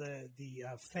 the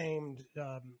famed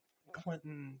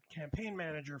Clinton campaign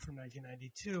manager from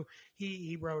 1992,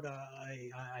 he wrote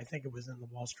I think it was in the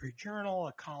Wall Street Journal,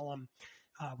 a column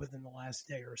within the last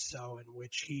day or so in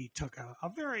which he took a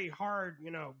very hard,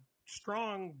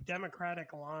 strong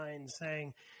Democratic line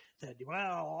saying that,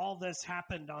 well, all this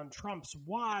happened on Trump's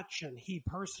watch and he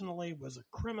personally was a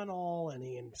criminal and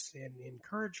he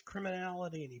encouraged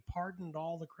criminality and he pardoned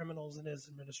all the criminals in his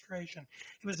administration.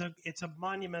 It's a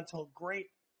monumental, great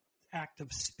act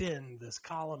of spin, this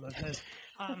column of his,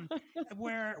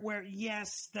 where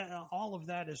yes, all of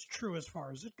that is true as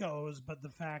far as it goes, but the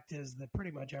fact is that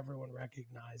pretty much everyone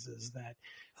recognizes that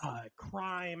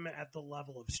crime at the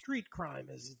level of street crime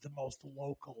is the most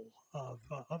local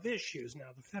of issues.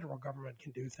 Now, the federal government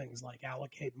can do things like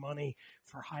allocate money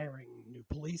for hiring new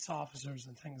police officers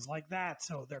and things like that,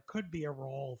 so there could be a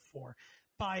role for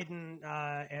Biden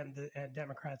and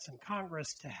Democrats in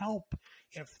Congress to help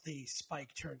if the spike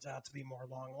turns out to be more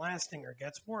long-lasting or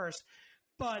gets worse.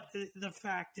 But the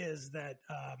fact is that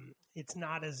it's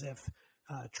not as if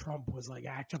Trump was like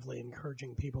actively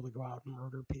encouraging people to go out and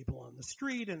murder people on the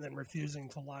street and then refusing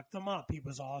to lock them up. He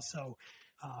was also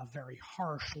very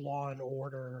harsh law and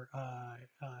order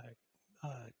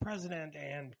president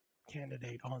and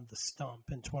candidate on the stump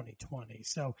in 2020.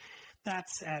 So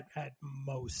that's at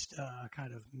most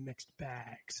kind of mixed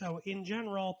bag. So in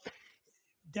general,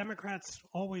 Democrats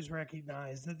always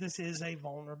recognize that this is a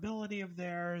vulnerability of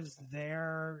theirs.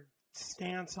 Their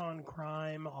stance on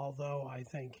crime, although I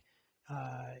think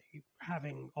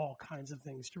having all kinds of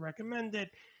things to recommend it,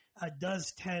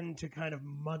 does tend to kind of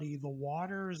muddy the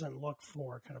waters and look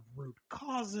for kind of root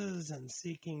causes and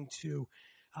seeking to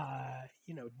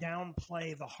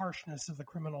downplay the harshness of the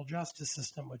criminal justice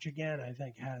system, which again, I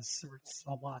think has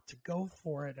a lot to go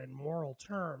for it in moral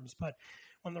terms. But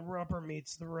when the rubber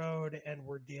meets the road and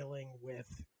we're dealing with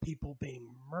people being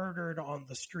murdered on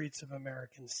the streets of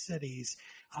American cities,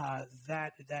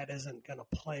 that isn't going to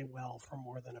play well for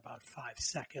more than about 5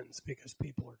 seconds, because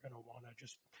people are going to want to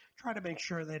just try to make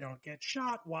sure they don't get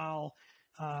shot while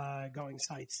going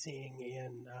sightseeing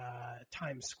in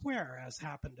Times Square, as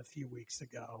happened a few weeks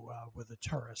ago with a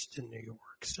tourist in New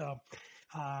York. So,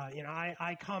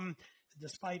 I come,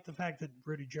 despite the fact that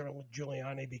Rudy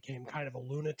Giuliani became kind of a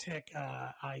lunatic,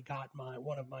 I got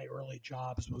one of my early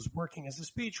jobs was working as a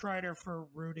speechwriter for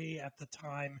Rudy at the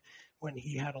time when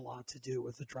he had a lot to do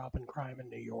with the drop in crime in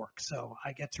New York. So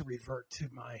I get to revert to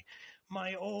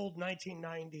my old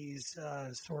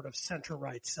 1990s sort of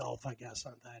center-right self, I guess,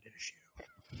 on that issue.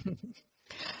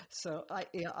 So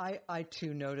I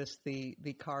too noticed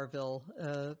the Carville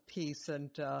piece, and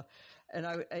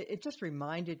it just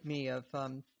reminded me of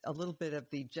a little bit of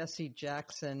the Jesse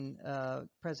Jackson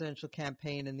presidential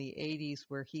campaign in the 80s,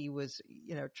 where he was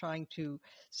trying to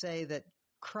say that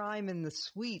crime in the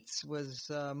suites was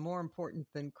more important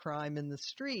than crime in the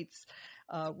streets,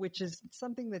 which is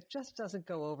something that just doesn't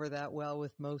go over that well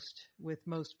with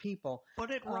most people.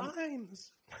 But it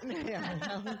rhymes. Yeah,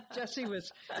 Jesse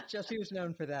was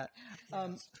known for that.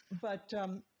 Yes. But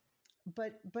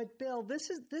Bill,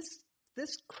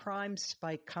 this crime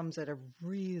spike comes at a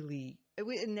really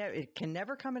it can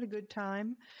never come at a good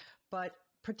time, but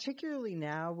particularly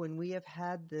now when we have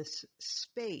had this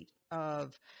spate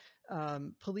of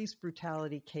police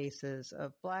brutality cases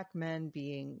of black men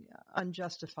being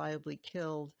unjustifiably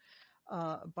killed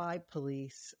by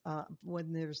police,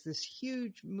 when there's this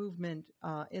huge movement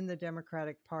in the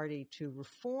Democratic Party to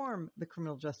reform the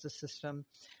criminal justice system,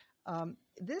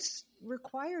 this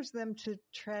requires them to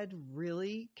tread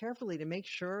really carefully to make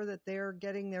sure that they're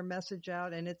getting their message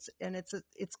out, and it's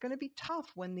going to be tough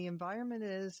when the environment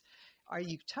is, are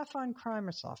you tough on crime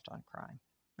or soft on crime?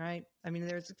 Right? I mean,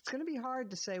 it's going to be hard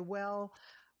to say, well,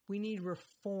 we need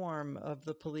reform of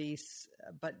the police,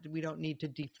 but we don't need to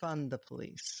defund the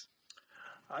police.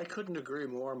 I couldn't agree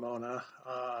more, Mona.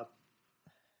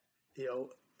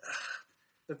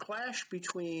 The clash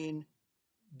between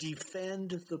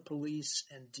defend the police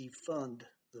and defund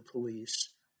the police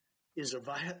is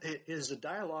a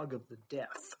dialogue of the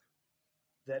deaf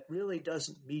that really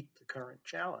doesn't meet the current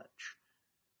challenge.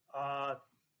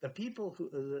 The people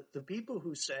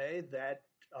who say that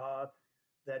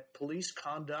police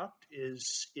conduct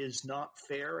is not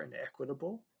fair and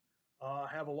equitable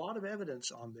have a lot of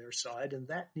evidence on their side, and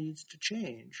that needs to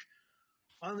change.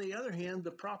 On the other hand, the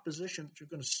proposition that you're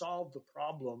going to solve the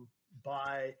problem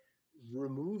by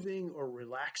removing or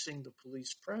relaxing the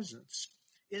police presence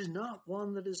is not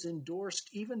one that is endorsed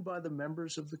even by the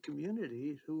members of the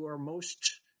community who are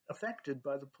most affected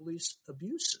by the police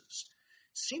abuses.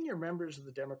 Senior members of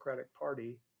the Democratic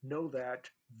Party know that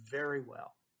very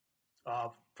well,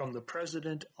 from the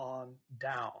president on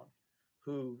down,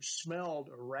 who smelled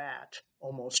a rat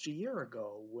almost a year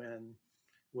ago when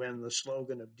the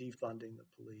slogan of defunding the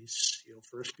police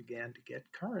first began to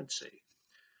get currency.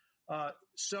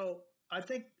 So I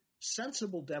think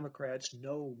sensible Democrats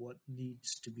know what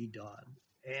needs to be done,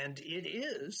 and it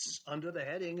is under the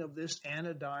heading of this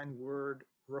anodyne word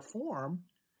reform.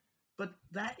 But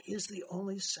that is the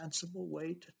only sensible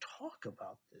way to talk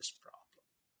about this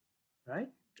problem,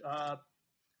 right?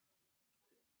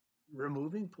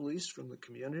 Removing police from the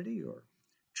community or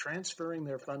transferring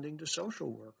their funding to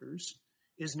social workers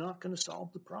is not going to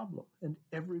solve the problem, and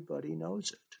everybody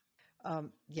knows it.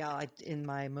 In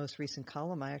my most recent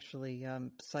column, I actually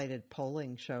cited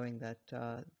polling showing that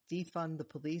defund the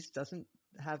police doesn't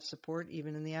have support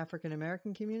even in the African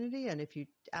American community. And if you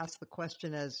ask the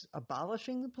question as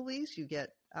abolishing the police, you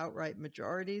get outright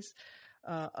majorities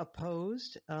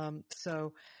opposed.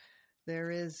 So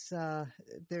there's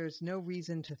no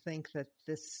reason to think that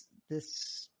this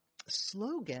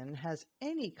slogan has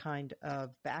any kind of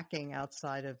backing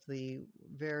outside of the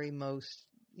very most,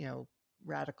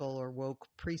 radical or woke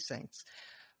precincts.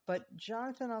 But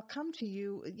Jonathan, I'll come to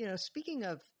you. Speaking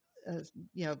of Bill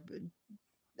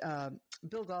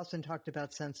Galston talked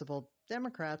about sensible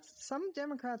Democrats. Some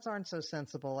Democrats aren't so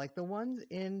sensible, like the ones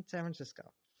in San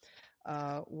Francisco,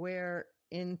 where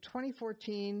in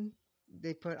 2014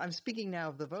 they put, I'm speaking now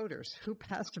of the voters who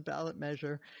passed a ballot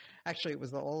measure. Actually, it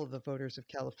was all of the voters of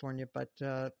California, but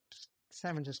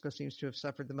San Francisco seems to have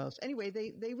suffered the most. Anyway,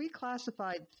 they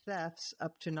reclassified thefts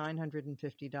up to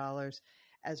 $950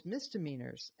 as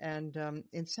misdemeanors. And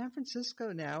in San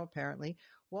Francisco now, apparently,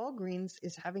 Walgreens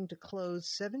is having to close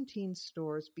 17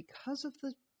 stores because of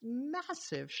the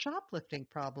massive shoplifting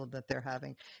problem that they're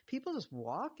having. People just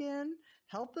walk in,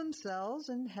 help themselves,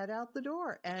 and head out the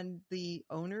door. And the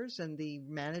owners and the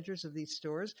managers of these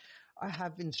stores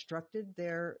have instructed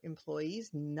their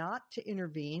employees not to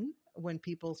intervene when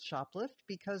people shoplift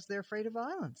because they're afraid of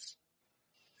violence.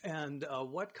 And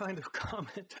what kind of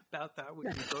comment about that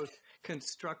would be both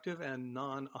constructive and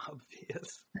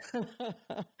non-obvious?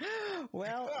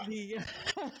 Well,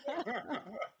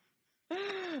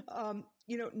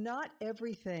 not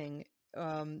everything,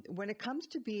 when it comes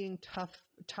to being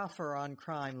tougher on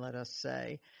crime, let us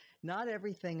say, not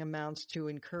everything amounts to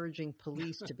encouraging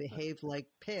police to behave like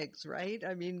pigs, right?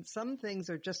 I mean, some things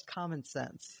are just common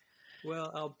sense.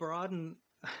 Well, I'll broaden.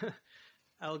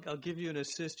 I'll give you an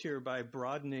assist here by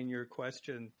broadening your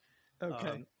question.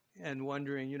 Okay. And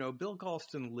wondering, Bill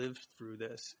Galston lived through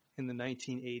this in the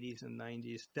 1980s and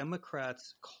 90s.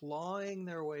 Democrats clawing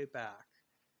their way back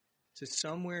to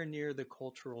somewhere near the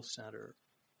cultural center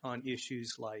on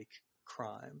issues like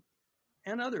crime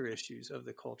and other issues of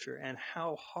the culture, and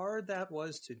how hard that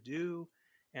was to do,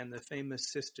 and the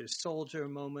famous Sister Soldier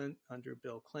moment under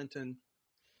Bill Clinton,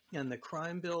 and the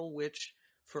crime bill, which,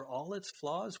 for all its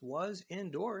flaws, was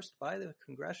endorsed by the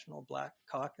Congressional Black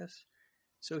Caucus.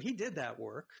 So he did that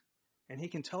work, and he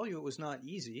can tell you it was not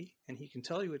easy, and he can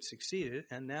tell you it succeeded,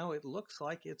 and now it looks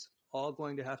like it's all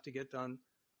going to have to get done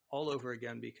all over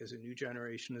again because a new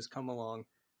generation has come along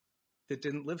that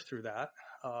didn't live through that.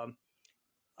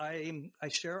 I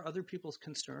share other people's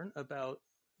concern about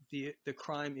the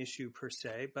crime issue per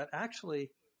se, but actually,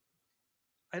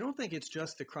 I don't think it's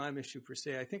just the crime issue per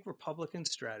se. I think Republican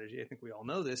strategy, I think we all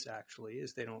know this actually,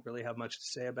 is they don't really have much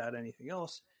to say about anything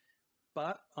else,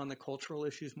 but on the cultural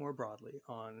issues more broadly,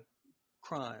 on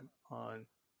crime, on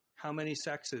how many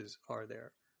sexes are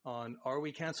there, on are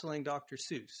we canceling Dr.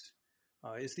 Seuss,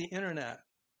 is the internet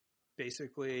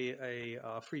basically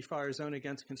a free fire zone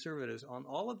against conservatives, on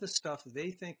all of the stuff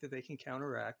they think that they can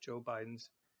counteract Joe Biden's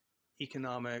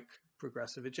economic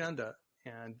progressive agenda.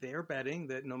 And they're betting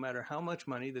that no matter how much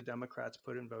money the Democrats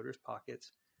put in voters'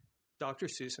 pockets, Dr.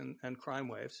 Seuss and crime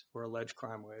waves, or alleged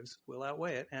crime waves, will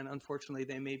outweigh it. And unfortunately,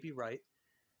 they may be right.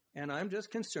 And I'm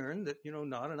just concerned that,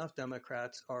 not enough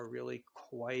Democrats are really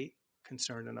quite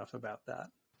concerned enough about that.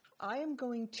 I am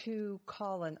going to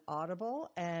call an audible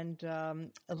and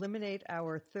eliminate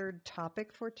our third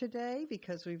topic for today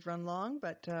because we've run long,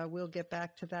 but we'll get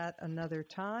back to that another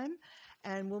time.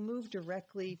 And we'll move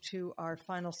directly to our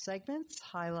final segments,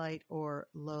 highlight or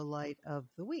lowlight of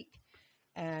the week.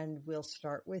 And we'll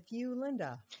start with you,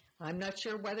 Linda. I'm not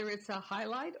sure whether it's a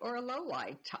highlight or a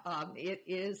lowlight. It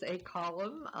is a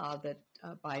column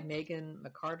by Megan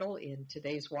McArdle in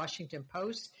today's Washington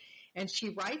Post. And she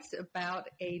writes about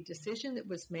a decision that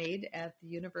was made at the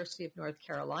University of North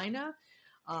Carolina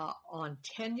on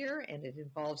tenure, and it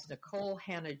involves Nicole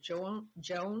Hannah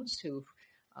Jones, who,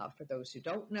 for those who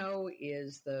don't know,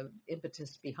 is the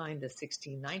impetus behind the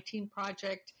 1619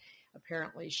 Project.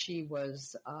 Apparently, she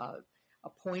was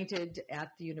appointed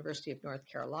at the University of North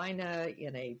Carolina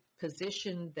in a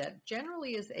position that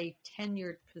generally is a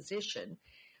tenured position,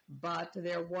 but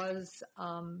there was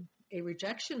a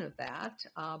rejection of that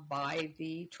by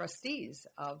the trustees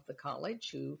of the college,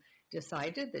 who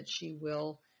decided that she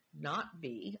will not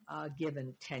be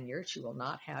given tenure. She will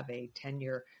not have a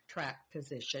tenure track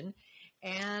position.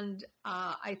 And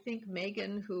I think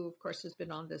Megan, who of course has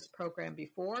been on this program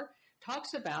before,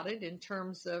 talks about it in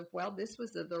terms of, well, this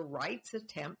was the right's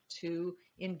attempt to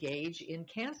engage in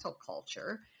cancel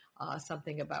culture,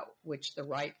 something about which the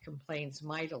right complains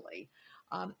mightily.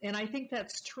 And I think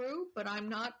that's true, but I'm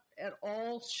not at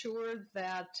all sure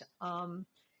that,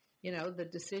 the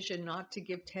decision not to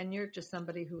give tenure to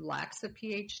somebody who lacks a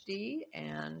PhD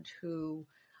and who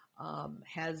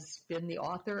has been the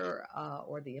author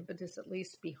or the impetus at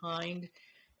least behind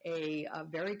a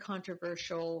very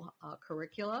controversial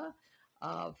curriculum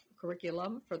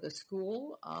for the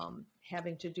school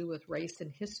having to do with race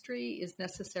and history is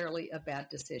necessarily a bad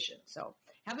decision. So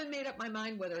haven't made up my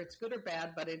mind whether it's good or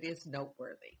bad, but it is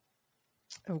noteworthy.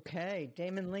 Okay,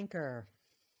 Damon Linker.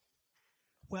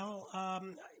 Well,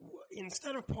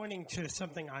 instead of pointing to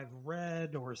something I've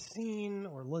read or seen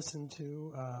or listened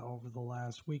to over the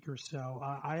last week or so,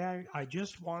 I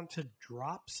just want to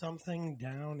drop something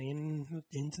down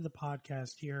into the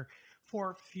podcast here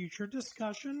for future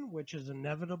discussion, which is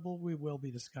inevitable. We will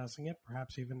be discussing it,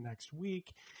 perhaps even next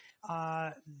week.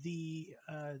 The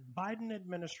Biden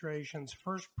administration's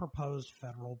first proposed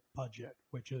federal budget,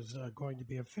 which is going to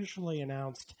be officially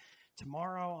announced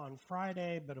tomorrow on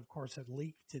Friday, but of course it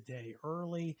leaked today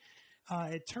early.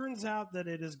 It turns out that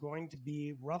it is going to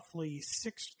be roughly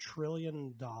 $6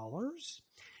 trillion,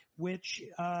 which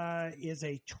is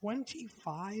a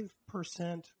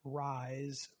 25%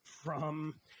 rise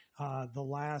from the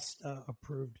last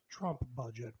approved Trump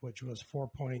budget, which was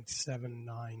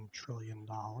 $4.79 trillion.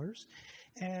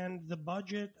 And the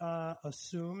budget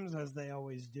assumes, as they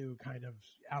always do, kind of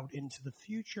out into the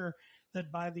future, that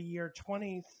by the year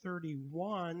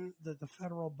 2031, that the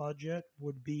federal budget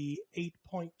would be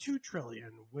 $8.2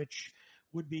 trillion, which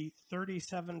would be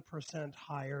 37%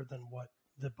 higher than what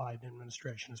the Biden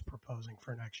administration is proposing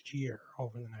for next year,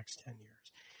 over the next 10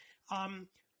 years.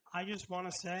 I just want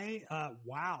to say,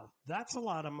 wow, that's a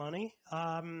lot of money.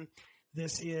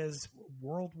 This is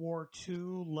World War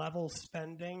II level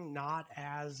spending, not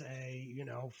as a,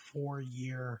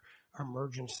 4-year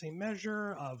emergency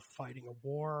measure of fighting a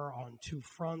war on two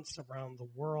fronts around the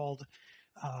world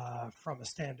from a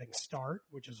standing start,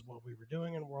 which is what we were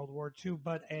doing in World War II,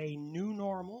 but a new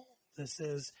normal. This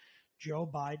is Joe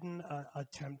Biden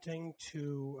attempting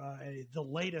to, the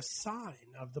latest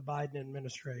sign of the Biden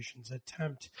administration's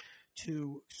attempt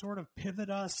to sort of pivot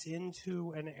us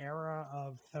into an era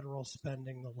of federal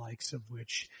spending, the likes of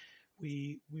which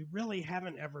we really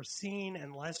haven't ever seen,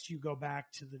 unless you go back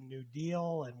to the New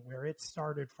Deal and where it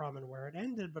started from and where it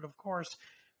ended. But of course,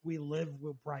 we live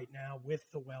right now with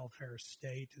the welfare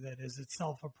state that is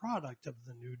itself a product of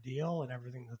the New Deal and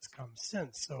everything that's come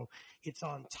since. So it's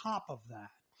on top of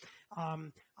that.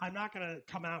 I'm not going to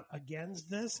come out against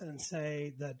this and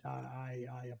say that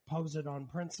I oppose it on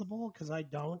principle, because I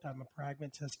don't. I'm a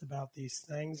pragmatist about these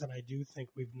things, and I do think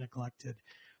we've neglected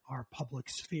our public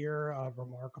sphere a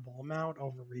remarkable amount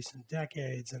over recent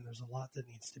decades, and there's a lot that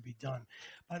needs to be done.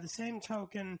 By the same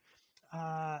token,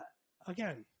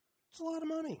 again, it's a lot of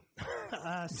money.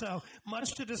 So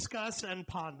much to discuss and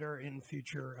ponder in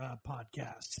future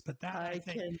podcasts. But that, I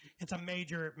think, it's a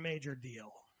major, major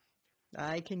deal.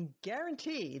 I can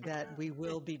guarantee that we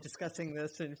will be discussing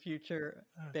this in future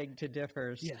Beg to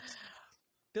Differs. Yes.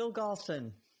 Bill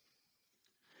Galston.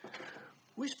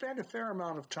 We spent a fair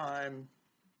amount of time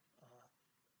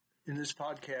in this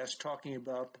podcast talking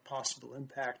about the possible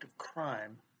impact of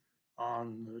crime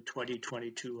on the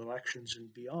 2022 elections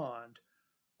and beyond.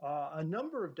 A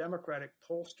number of Democratic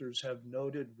pollsters have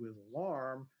noted with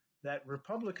alarm that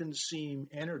Republicans seem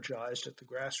energized at the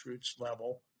grassroots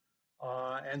level,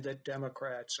 and that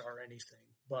Democrats are anything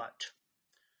but.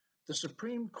 The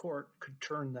Supreme Court could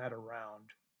turn that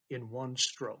around in one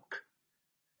stroke.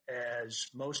 As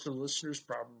most of the listeners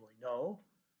probably know,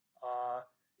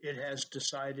 it has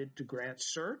decided to grant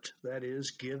cert, that is,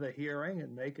 give a hearing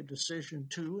and make a decision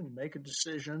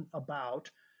about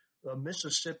the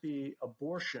Mississippi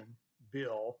abortion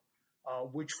bill,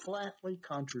 which flatly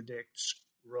contradicts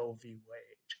Roe v.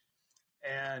 Wade.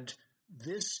 And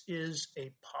this is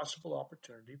a possible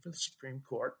opportunity for the Supreme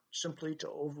Court simply to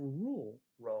overrule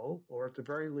Roe, or at the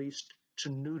very least to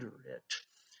neuter it.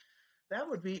 That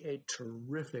would be a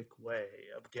terrific way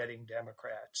of getting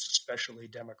Democrats, especially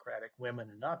Democratic women,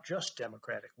 and not just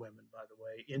Democratic women, by the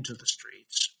way, into the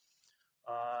streets.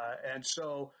 And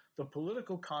so the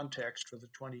political context for the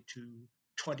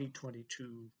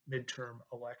 2022 midterm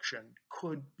election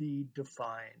could be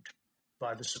defined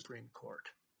by the Supreme Court.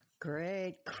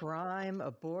 Great. Crime,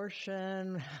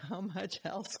 abortion. How much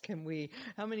else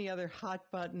how many other hot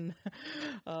button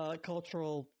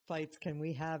cultural fights can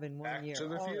we have in one year? Back to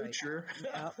the Future.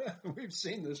 Right. Yep. We've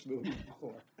seen this movie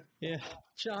before. Yeah.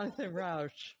 Jonathan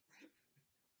Rauch.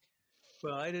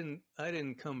 Well, I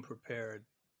didn't come prepared,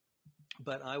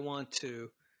 but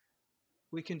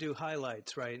we can do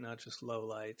highlights, right? Not just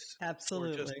lowlights.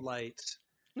 Absolutely. Or just lights.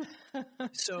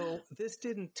 So this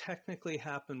didn't technically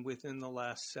happen within the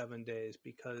last 7 days,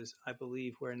 because I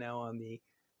believe we're now on the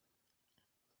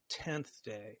 10th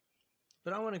day.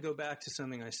 But I want to go back to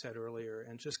something I said earlier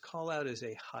and just call out as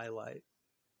a highlight.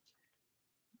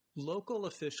 Local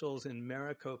officials in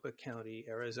Maricopa County,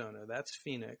 Arizona, that's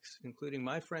Phoenix, including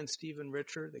my friend Stephen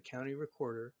Richer, the county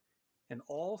recorder, and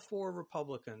all 4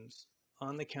 Republicans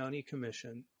on the county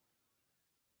commission,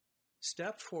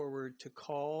 stepped forward to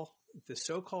call the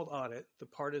so-called audit, the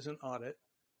partisan audit,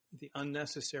 the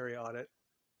unnecessary audit,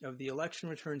 of the election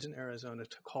returns in Arizona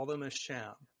to call them a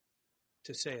sham,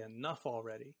 to say enough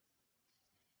already.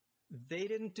 They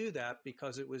didn't do that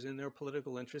because it was in their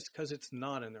political interest, because it's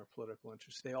not in their political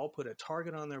interest. They all put a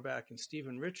target on their back, and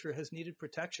Stephen Richer has needed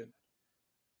protection,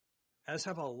 as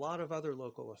have a lot of other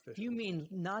local officials. You mean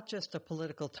not just a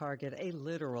political target, a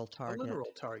literal target? A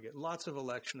literal target. Lots of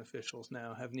election officials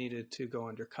now have needed to go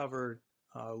undercover,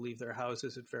 leave their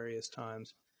houses at various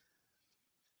times.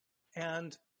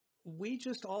 And we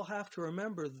just all have to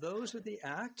remember those are the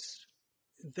acts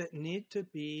that need to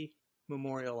be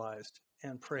memorialized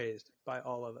and praised by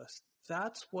all of us.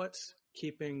 That's what's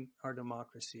keeping our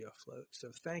democracy afloat.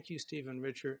 So thank you, Stephen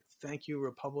Richer. Thank you,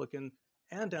 Republican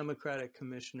and Democratic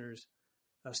commissioners,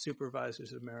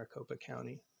 supervisors of Maricopa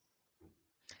County.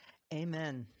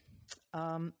 Amen.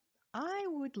 I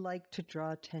would like to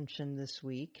draw attention this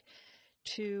week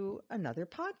to another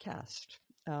podcast.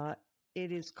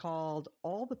 It is called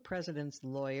All the President's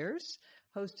Lawyers,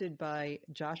 hosted by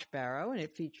Josh Barrow, and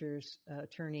it features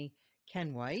attorney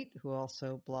Ken White, who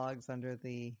also blogs under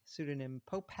the pseudonym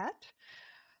Pope Hat.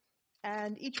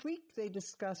 And each week they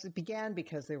discuss, it began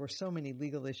because there were so many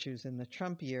legal issues in the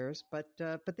Trump years, but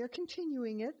they're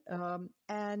continuing it,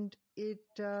 and it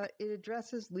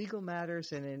addresses legal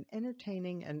matters in an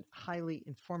entertaining and highly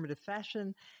informative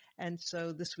fashion. And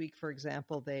so this week, for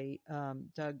example, they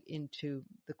dug into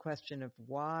the question of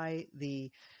why the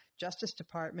Justice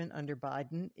Department under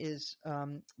Biden is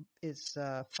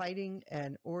fighting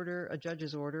a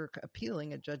judge's order,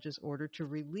 appealing a judge's order to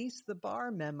release the Barr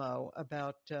memo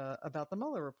about the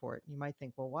Mueller report. You might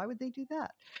think, well, why would they do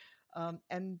that?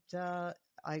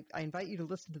 I invite you to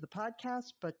listen to the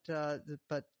podcast, but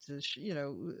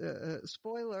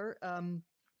spoiler.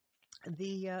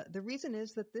 The reason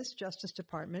is that this Justice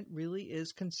Department really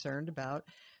is concerned about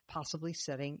possibly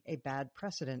setting a bad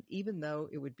precedent, even though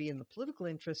it would be in the political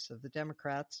interests of the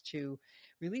Democrats to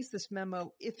release this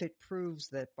memo if it proves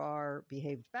that Barr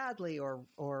behaved badly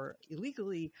or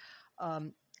illegally.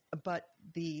 But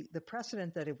the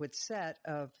precedent that it would set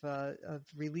of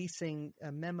releasing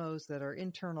memos that are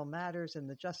internal matters in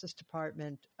the Justice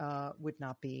Department would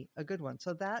not be a good one.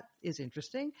 So that is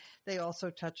interesting. They also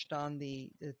touched on the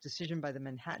decision by the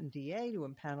Manhattan DA to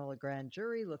impanel a grand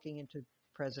jury looking into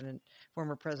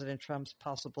former President Trump's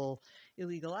possible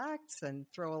illegal acts and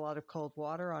throw a lot of cold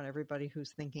water on everybody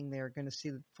who's thinking they're going to see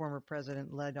the former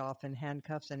president led off in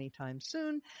handcuffs anytime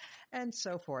soon, and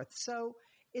so forth. So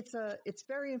it's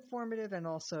very informative and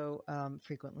also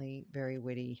frequently very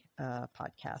witty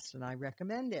podcast, and I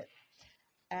recommend it.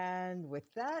 And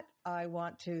with that, I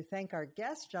want to thank our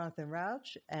guest, Jonathan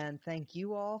Rauch, and thank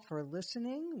you all for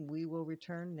listening. We will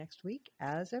return next week,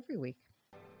 as every week.